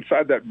people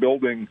inside that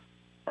building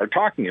are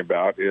talking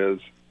about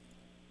is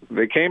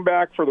they came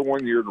back for the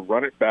 1 year to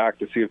run it back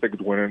to see if they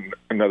could win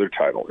another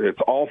title. It's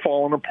all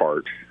fallen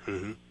apart.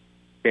 Mm-hmm.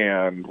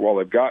 And while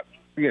they've got,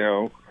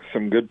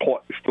 some good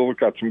still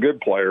got some good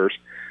players,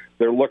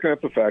 they're looking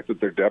at the fact that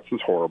their depth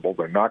is horrible.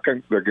 They're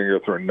going to go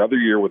through another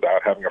year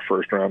without having a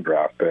first-round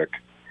draft pick.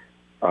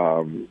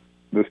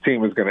 This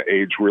team is going to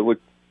age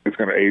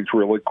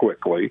really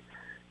quickly.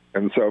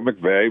 And so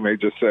McVay may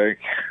just say,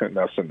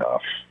 enough's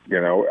enough.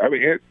 I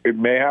mean, it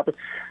may happen.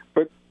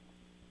 But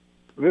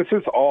this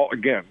is all,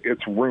 again,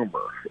 it's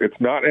rumor. It's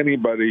not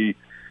anybody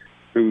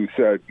who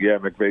said, yeah,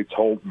 McVay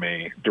told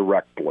me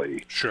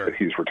directly that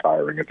he's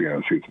retiring at the end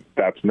of the season.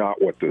 That's not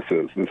what this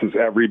is. This is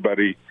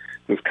everybody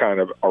that's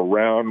kind of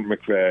around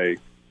McVay,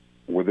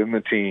 within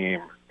the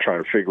team,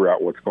 trying to figure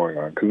out what's going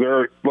on. Because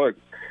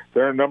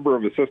there are a number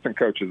of assistant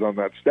coaches on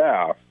that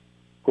staff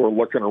who are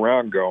looking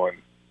around going,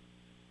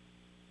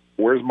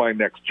 where's my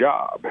next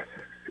job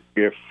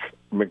if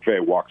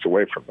McVay walks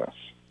away from this?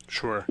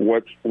 Sure.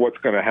 What's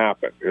going to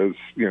happen? Is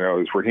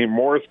Raheem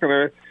Morris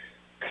going to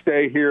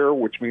stay here,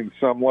 which means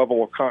some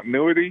level of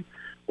continuity,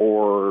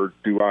 or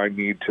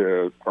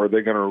are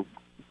they going to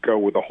go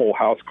with a whole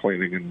house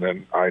cleaning and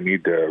then I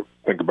need to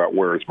think about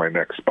where is my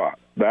next spot?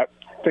 That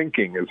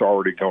thinking is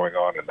already going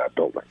on in that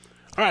building.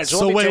 All right.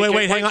 So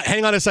wait.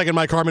 Hang on a second,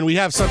 Mike Harmon. We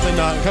have something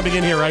coming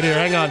in here right here.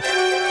 Hang on.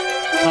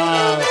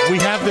 We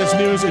have this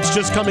news. It's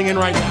just coming in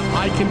right now.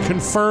 I can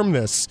confirm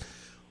this.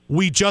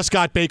 We just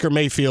got Baker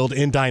Mayfield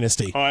in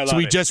Dynasty. So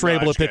we just were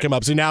able to pick him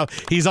up. So now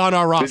he's on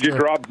our roster. Did you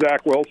drop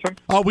Zach Wilson?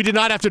 Oh, we did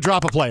not have to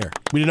drop a player.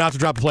 We did not have to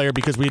drop a player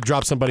because we had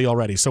dropped somebody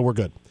already. So we're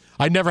good.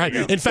 I never had.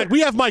 In fact,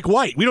 we have Mike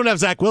White. We don't have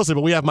Zach Wilson,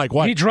 but we have Mike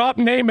White. He dropped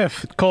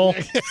Namath, Cole.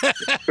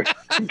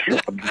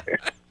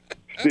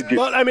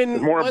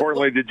 More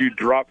importantly, did you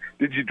drop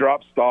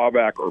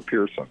Staubach or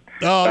Pearson?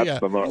 Oh,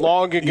 That's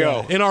long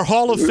ago. Yeah. In our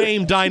Hall of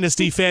Fame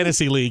Dynasty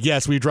Fantasy League,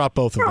 yes, we dropped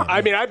both of them.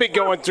 I mean, I've been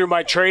going through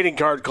my trading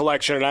card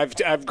collection, and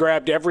I've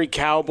grabbed every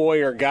Cowboy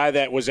or guy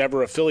that was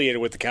ever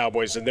affiliated with the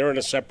Cowboys, and they're in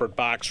a separate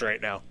box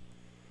right now.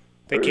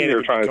 They can't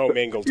even be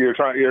commingled. You're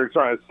trying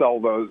to sell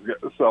those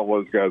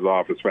guys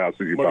off as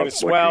fast as you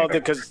possibly can.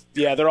 Because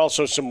they're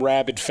also some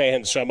rabid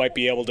fans, so I might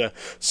be able to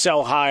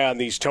sell high on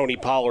these Tony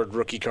Pollard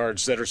rookie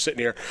cards that are sitting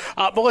here.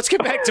 But let's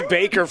get back to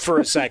Baker for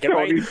a second.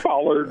 Tony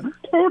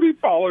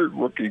Pollard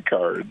rookie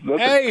cards.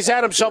 He's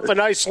had himself a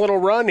nice little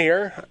run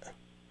here.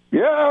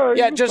 Yeah.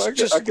 Yeah.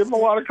 I give him a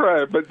lot of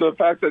credit, but the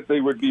fact that they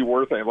would be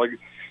worth it, like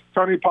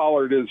Tony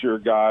Pollard is your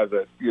guy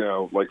that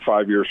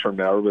 5 years from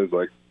now everybody's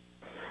like,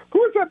 who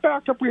was that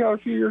backup we had a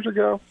few years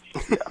ago?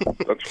 Yeah,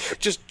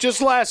 that's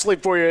just lastly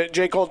for you,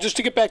 J. Cole, just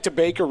to get back to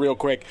Baker real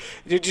quick,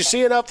 did you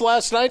see enough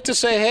last night to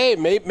say, hey,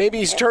 maybe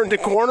he's turned a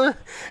corner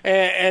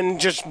and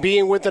just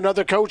being with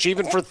another coach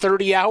even for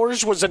 30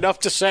 hours was enough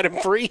to set him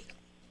free?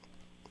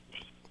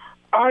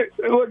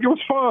 Look, it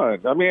was fun.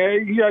 I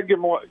mean, you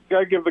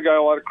gotta give the guy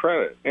a lot of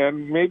credit.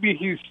 And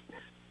maybe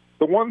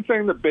the one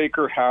thing that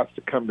Baker has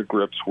to come to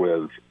grips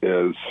with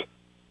is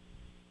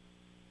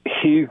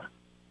he's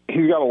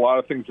got a lot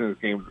of things in his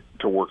game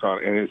to work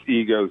on, and his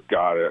ego's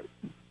got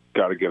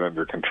to get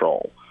under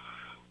control,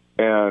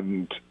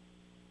 and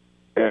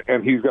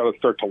he's got to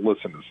start to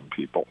listen to some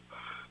people.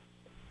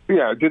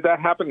 Yeah, did that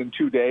happen in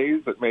 2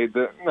 days?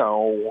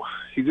 No,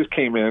 he just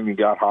came in and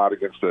got hot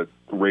against a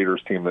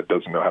Raiders team that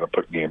doesn't know how to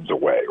put games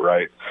away,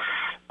 right?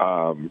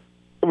 But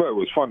it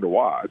was fun to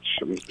watch.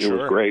 It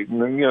was great, and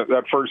then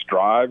that first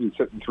drive, he's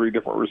hitting 3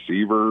 different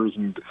receivers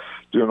and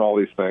doing all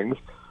these things.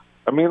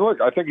 I mean, look,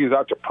 I think he's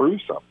out to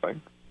prove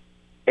something.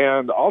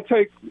 And I'll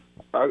take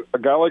a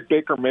guy like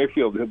Baker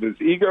Mayfield. His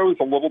ego is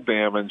a little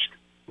damaged,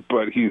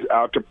 but he's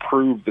out to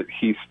prove that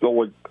he's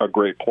still a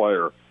great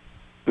player.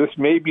 this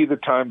may be the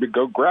time to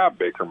go grab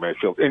Baker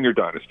Mayfield in your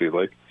dynasty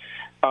league,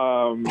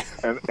 and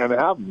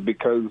have him,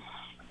 because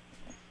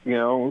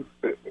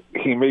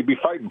he may be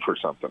fighting for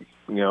something,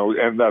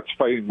 and that's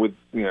fighting with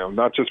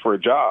not just for a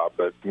job,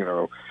 but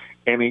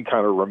any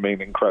kind of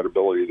remaining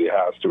credibility that he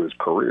has to his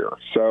career.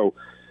 So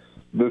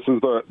this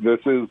is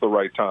the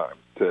right time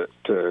to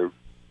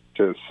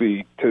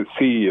see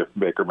if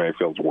Baker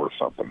Mayfield's worth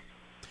something.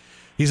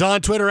 He's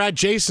on Twitter at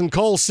Jason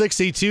Cole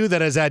 62.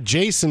 That is at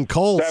Jason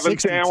Cole 7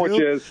 62.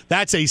 sandwiches.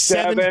 That's a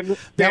seven.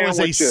 That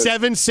sandwiches. was a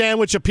 7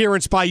 sandwich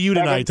appearance by you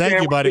tonight.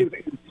 Thank you, buddy.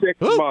 In 6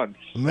 months.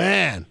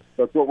 Man.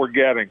 That's what we're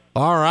getting.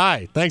 All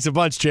right. Thanks a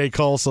bunch, J.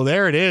 Cole. So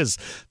there it is.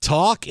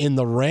 Talk in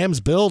the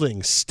Rams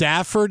building.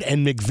 Stafford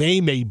and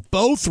McVay may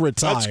both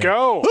retire. Let's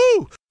go.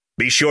 Woo!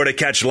 Be sure to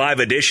catch live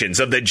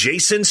editions of The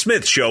Jason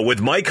Smith Show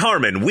with Mike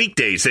Harmon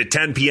weekdays at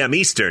 10 p.m.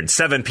 Eastern,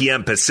 7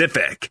 p.m.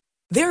 Pacific.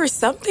 There are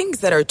some things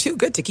that are too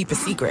good to keep a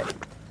secret.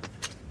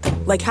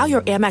 Like how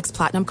your Amex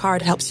Platinum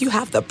card helps you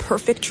have the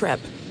perfect trip.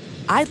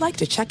 I'd like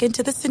to check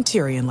into the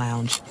Centurion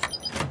Lounge.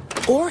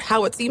 Or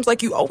how it seems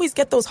like you always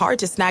get those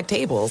hard-to-snag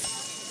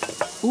tables.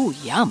 Ooh,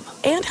 yum.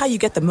 And how you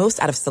get the most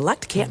out of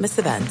select can't-miss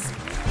events.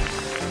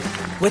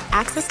 With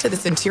access to the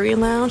Centurion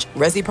Lounge,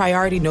 Resi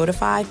Priority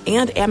Notified,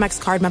 and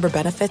Amex card member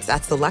benefits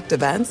at select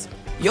events,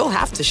 you'll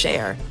have to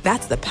share.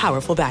 That's the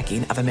powerful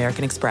backing of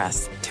American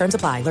Express. Terms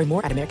apply. Learn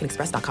more at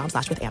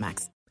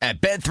americanexpress.com/withAmex.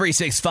 At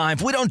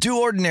Bet365, we don't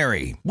do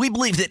ordinary. We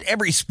believe that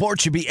every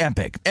sport should be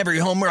epic. Every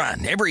home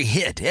run, every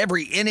hit,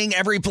 every inning,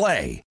 every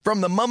play. From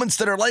the moments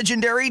that are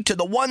legendary to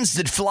the ones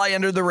that fly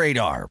under the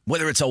radar.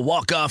 Whether it's a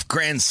walk-off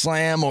grand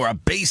slam or a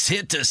base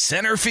hit to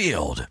center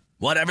field.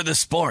 Whatever the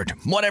sport,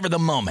 whatever the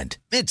moment,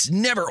 it's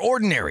never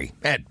ordinary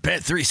at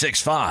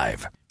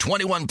Bet365.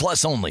 21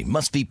 plus only.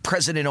 Must be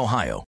present in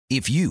Ohio.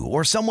 If you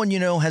or someone you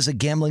know has a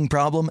gambling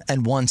problem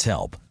and wants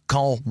help,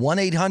 call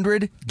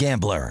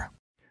 1-800-GAMBLER.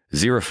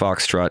 Zero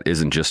Foxtrot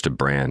isn't just a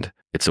brand,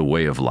 it's a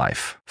way of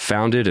life.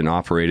 Founded and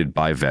operated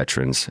by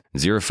veterans,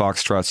 Zero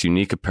Foxtrot's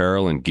unique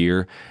apparel and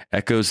gear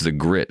echoes the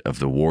grit of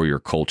the warrior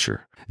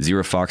culture.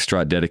 Zero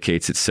Foxtrot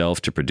dedicates itself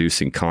to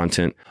producing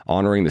content,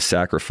 honoring the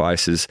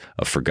sacrifices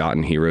of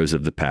forgotten heroes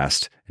of the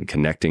past, and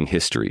connecting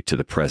history to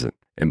the present.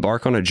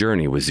 Embark on a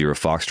journey with Zero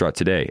Foxtrot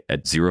today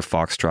at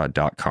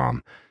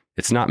zerofoxtrot.com.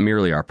 It's not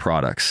merely our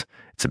products,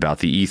 it's about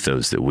the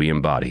ethos that we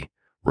embody.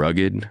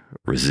 Rugged,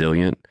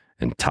 resilient,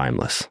 and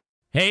timeless.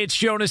 Hey, it's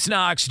Jonas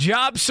Knox.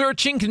 Job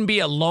searching can be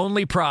a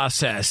lonely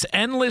process.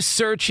 Endless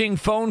searching,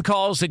 phone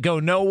calls that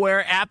go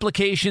nowhere,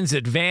 applications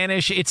that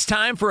vanish. It's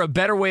time for a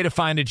better way to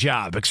find a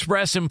job.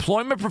 Express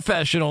Employment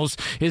Professionals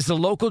is the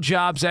local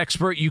jobs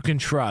expert you can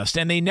trust,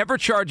 and they never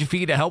charge a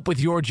fee to help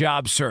with your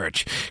job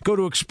search. Go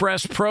to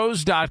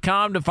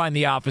expresspros.com to find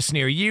the office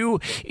near you.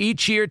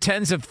 Each year,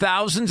 tens of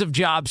thousands of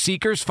job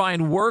seekers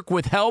find work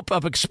with help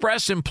of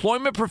Express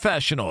Employment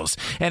Professionals,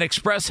 and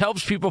Express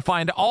helps people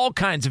find all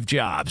kinds of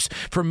jobs,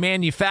 from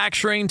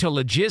manufacturing to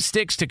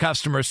logistics to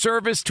customer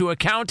service to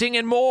accounting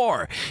and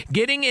more.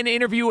 Getting an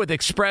interview with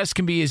Express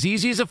can be as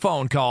easy as a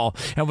phone call,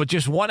 and with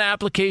just one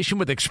application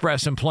with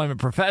Express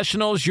Employment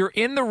Professionals, you're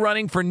in the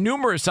running for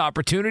numerous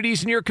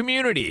opportunities in your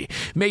community.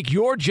 Make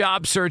your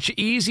job search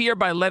easier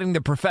by letting the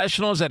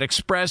professionals at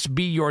Express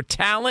be your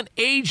talent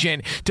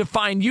agent to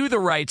find you the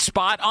right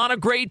spot on a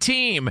great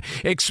team.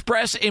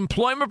 Express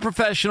Employment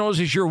Professionals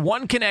is your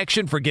one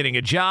connection for getting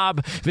a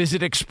job.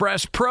 Visit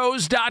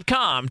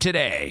expresspros.com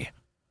today.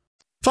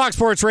 Fox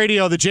Sports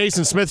Radio, the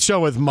Jason Smith Show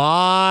with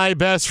my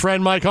best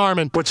friend, Mike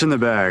Harmon. What's in the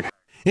bag?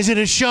 Is it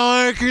a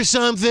shark or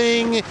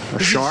something? A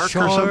shark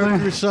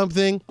or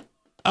something?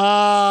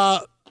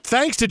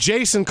 Thanks to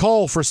Jason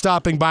Cole for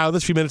stopping by with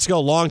us a few minutes ago,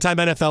 longtime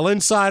NFL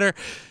insider.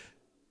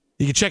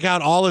 You can check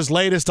out all his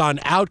latest on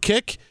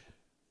Outkick.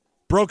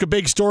 Broke a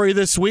big story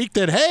this week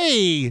that,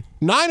 hey,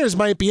 Niners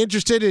might be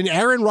interested in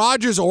Aaron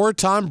Rodgers or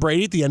Tom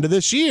Brady at the end of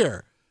this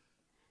year.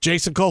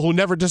 Jason Cole, who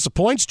never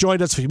disappoints,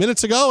 joined us a few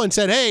minutes ago and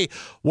said, hey,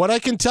 what I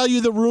can tell you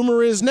the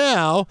rumor is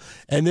now,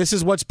 and this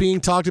is what's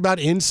being talked about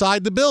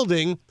inside the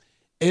building,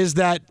 is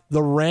that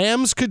the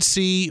Rams could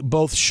see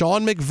both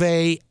Sean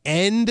McVay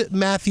and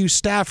Matthew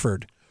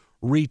Stafford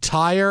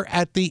retire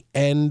at the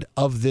end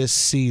of this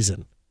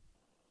season.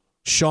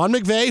 Sean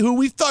McVay, who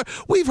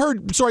we've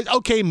heard stories,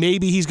 okay,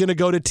 maybe he's going to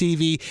go to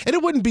TV, and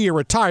it wouldn't be a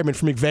retirement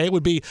for McVay. It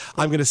would be,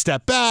 I'm going to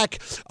step back.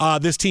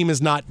 This team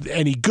is not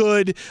any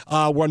good.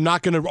 We're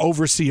not going to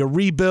oversee a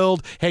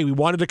rebuild. Hey, we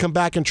wanted to come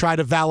back and try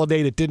to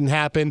validate. It didn't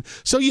happen.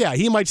 So, yeah,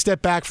 he might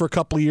step back for a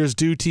couple of years,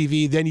 do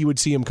TV, then you would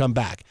see him come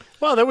back.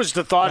 Well, there was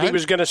the thought he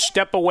was going to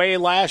step away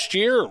last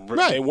year.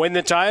 Right. They win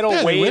the title,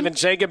 wave, and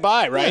say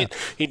goodbye, right? Yeah.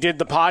 He did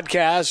the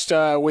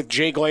podcast with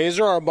Jay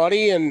Glazer, our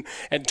buddy, and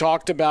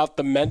talked about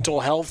the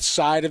mental health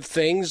side of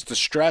things, the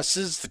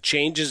stresses, the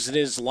changes in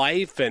his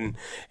life, and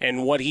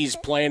what he's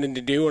planning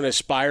to do and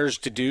aspires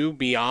to do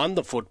beyond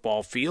the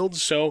football field.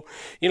 So,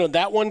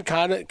 that one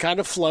kind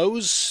of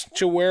flows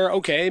to where,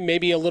 okay,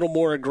 maybe a little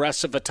more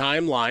aggressive a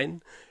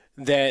timeline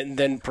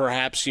than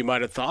perhaps you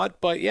might have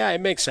thought. But yeah,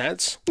 it makes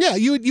sense. Yeah,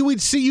 you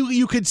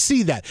could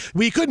see that.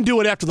 We couldn't do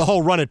it after the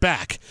whole run it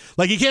back.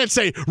 Like, you can't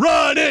say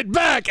run it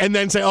back and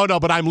then say, oh no,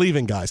 but I'm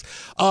leaving, guys.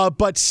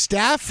 But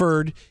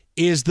Stafford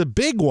is the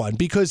big one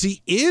because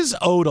he is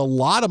owed a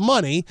lot of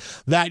money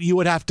that you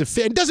would have to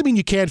fit. It doesn't mean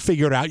you can't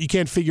figure it out. You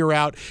can't figure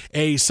out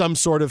some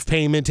sort of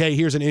payment. Hey,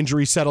 here's an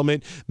injury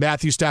settlement.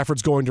 Matthew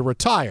Stafford's going to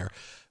retire.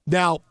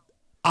 Now,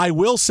 I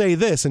will say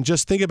this, and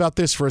just think about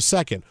this for a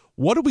second.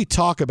 What did we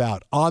talk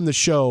about on the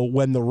show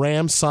when the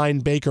Rams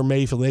signed Baker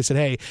Mayfield? They said,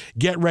 hey,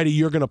 get ready,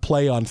 you're going to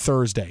play on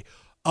Thursday.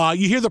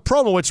 You hear the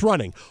promo, it's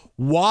running.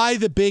 Why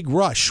the big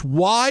rush?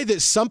 Why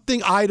that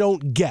something I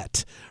don't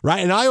get, right?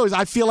 And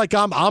I feel like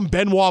I'm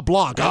Benoit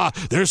Blanc.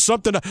 There's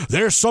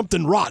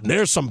something rotten.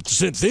 There's some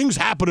things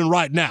happening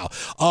right now.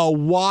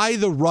 Why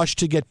the rush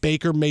to get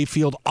Baker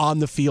Mayfield on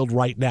the field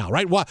right now,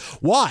 right?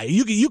 Why?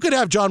 You could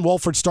have John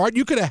Wolford start.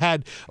 You could have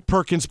had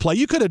Perkins play.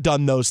 You could have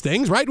done those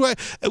things, right?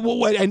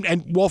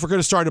 And Wolford could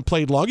have started and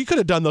played long. You could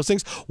have done those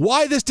things.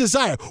 Why this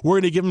desire? We're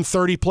going to give him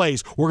 30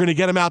 plays. We're going to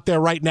get him out there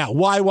right now.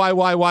 Why?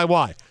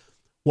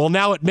 Well,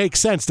 now it makes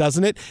sense,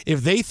 doesn't it?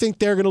 If they think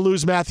they're going to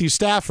lose Matthew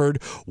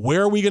Stafford,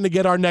 where are we going to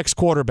get our next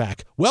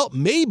quarterback? Well,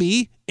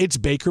 maybe it's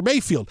Baker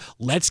Mayfield.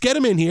 Let's get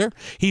him in here.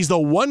 He's the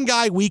one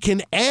guy we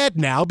can add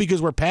now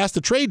because we're past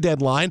the trade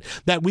deadline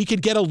that we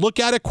could get a look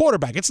at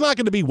quarterback. It's not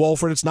going to be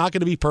Wolford. It's not going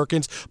to be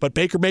Perkins, but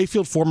Baker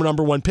Mayfield, former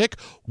number one pick.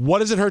 What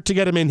does it hurt to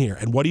get him in here?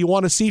 And what do you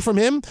want to see from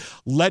him?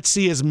 Let's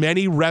see as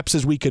many reps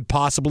as we could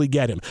possibly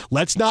get him.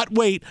 Let's not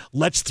wait.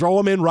 Let's throw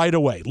him in right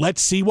away.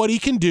 Let's see what he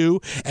can do.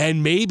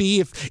 And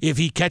maybe if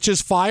he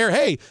catches fire,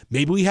 hey,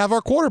 maybe we have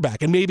our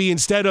quarterback. And maybe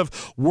instead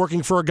of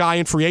working for a guy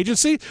in free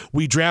agency,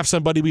 we draft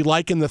somebody we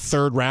like in the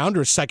third round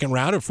or second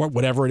round or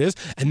whatever it is,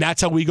 and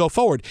that's how we go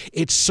forward.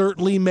 It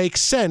certainly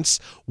makes sense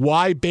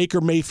why Baker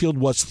Mayfield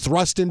was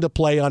thrust into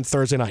play on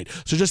Thursday night.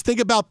 So just think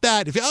about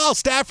that. If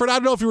Stafford, I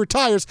don't know if he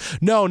retires.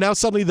 No, now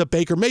suddenly the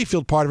Baker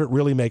Mayfield part of it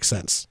really makes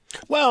sense.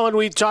 Well, and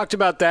we talked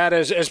about that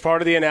as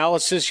part of the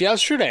analysis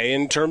yesterday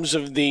in terms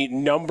of the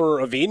number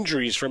of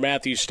injuries for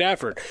Matthew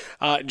Stafford.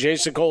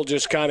 Jason Cole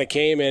just kind of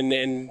came in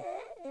and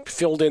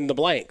filled in the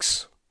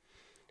blanks,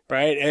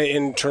 right,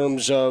 in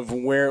terms of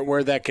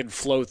where that could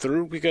flow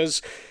through,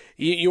 because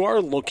you are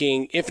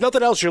looking, if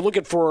nothing else, you're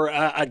looking for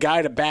a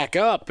guy to back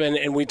up.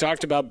 And we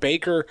talked about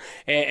Baker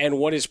and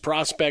what his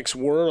prospects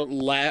were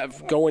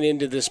going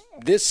into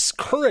this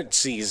current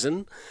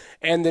season.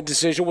 And the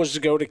decision was to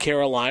go to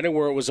Carolina,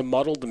 where it was a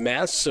muddled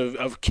mess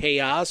of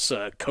chaos.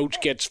 Coach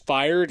gets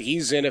fired.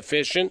 He's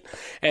inefficient,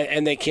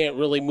 and they can't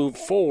really move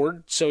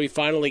forward. So he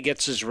finally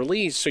gets his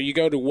release. So you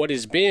go to what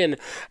has been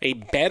a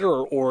better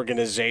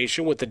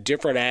organization with a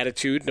different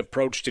attitude and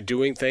approach to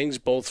doing things,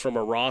 both from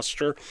a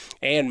roster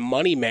and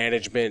money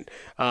management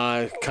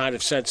kind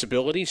of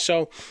sensibility.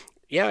 So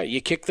yeah,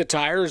 you kick the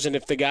tires, and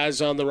if the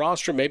guy's on the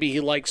roster, maybe he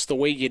likes the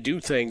way you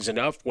do things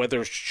enough,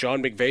 whether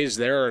Sean McVay's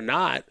there or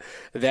not,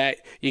 that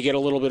you get a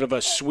little bit of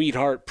a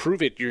sweetheart,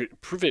 prove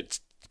it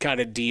kind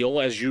of deal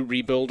as you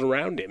rebuild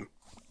around him.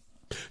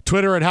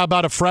 Twitter at How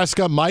About a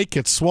Fresca. Mike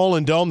at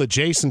Swollen Dome, the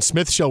Jason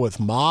Smith Show with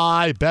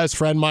my best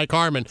friend Mike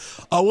Harmon.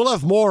 We'll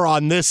have more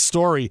on this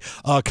story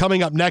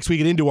coming up next. We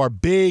get into our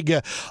big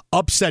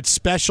upset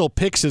special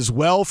picks as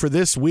well for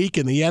this week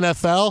in the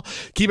NFL.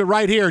 Keep it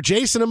right here.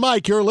 Jason and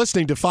Mike, you're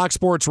listening to Fox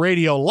Sports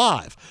Radio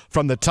live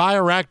from the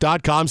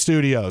TireRack.com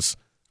studios.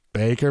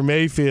 Baker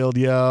Mayfield,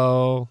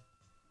 yo.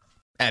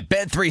 At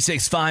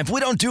Bet365, we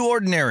don't do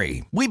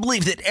ordinary. We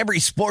believe that every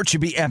sport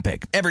should be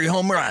epic. Every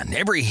home run,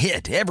 every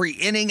hit, every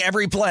inning,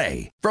 every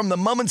play. From the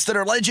moments that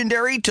are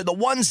legendary to the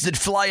ones that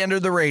fly under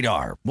the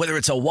radar. Whether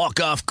it's a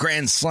walk-off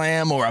grand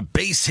slam or a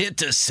base hit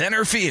to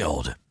center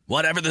field.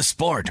 Whatever the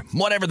sport,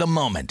 whatever the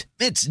moment.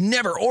 It's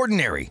never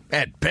ordinary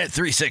at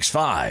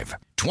Bet365.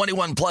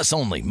 21 plus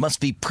only. Must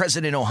be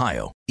present in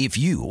Ohio. If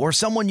you or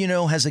someone you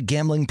know has a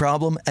gambling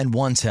problem and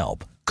wants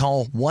help,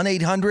 call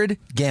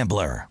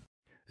 1-800-GAMBLER.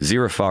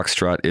 Zero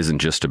Foxtrot isn't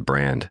just a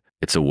brand,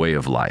 it's a way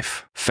of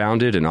life.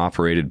 Founded and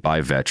operated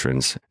by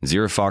veterans,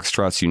 Zero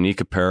Foxtrot's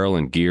unique apparel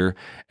and gear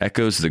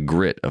echoes the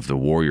grit of the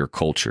warrior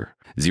culture.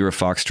 Zero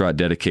Foxtrot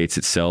dedicates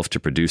itself to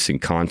producing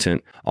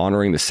content,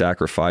 honoring the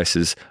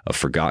sacrifices of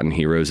forgotten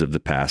heroes of the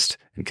past,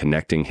 and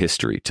connecting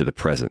history to the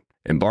present.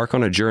 Embark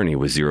on a journey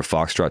with Zero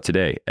Foxtrot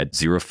today at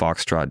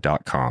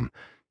zerofoxtrot.com.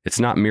 It's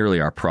not merely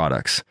our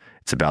products,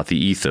 it's about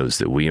the ethos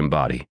that we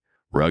embody.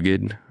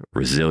 Rugged,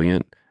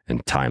 resilient,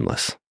 and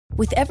timeless.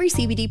 With every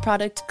CBD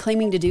product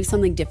claiming to do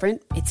something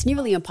different, it's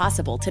nearly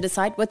impossible to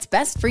decide what's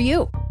best for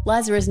you.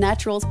 Lazarus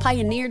Naturals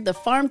pioneered the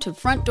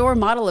farm-to-front-door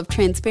model of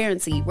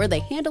transparency, where they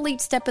handle each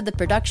step of the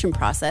production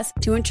process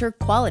to ensure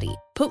quality,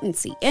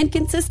 potency, and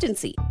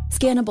consistency.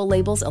 Scannable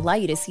labels allow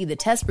you to see the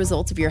test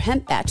results of your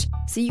hemp batch,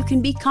 so you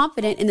can be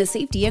confident in the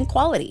safety and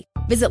quality.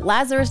 Visit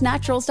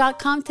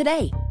LazarusNaturals.com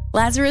today.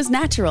 Lazarus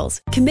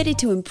Naturals, committed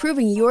to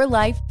improving your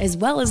life as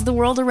well as the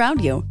world around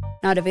you.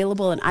 Not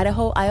available in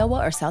Idaho,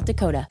 Iowa, or South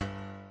Dakota.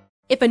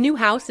 If a new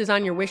house is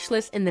on your wish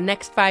list in the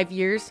next 5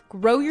 years,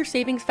 grow your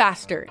savings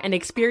faster and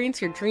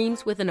experience your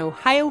dreams with an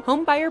Ohio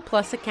Homebuyer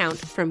Plus account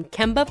from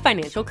Kemba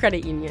Financial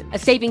Credit Union. A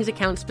savings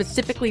account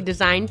specifically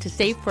designed to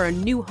save for a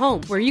new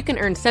home, where you can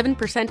earn 7%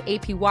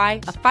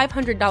 APY,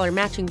 a $500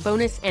 matching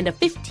bonus, and a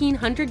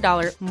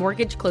 $1,500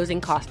 mortgage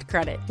closing cost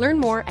credit. Learn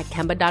more at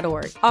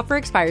Kemba.org. Offer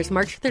expires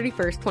March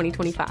 31st,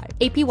 2025.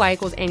 APY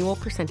equals annual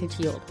percentage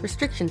yield.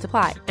 Restrictions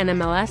apply.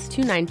 NMLS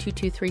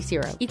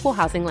 292230. Equal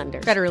housing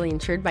lender. Federally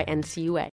insured by NCUA.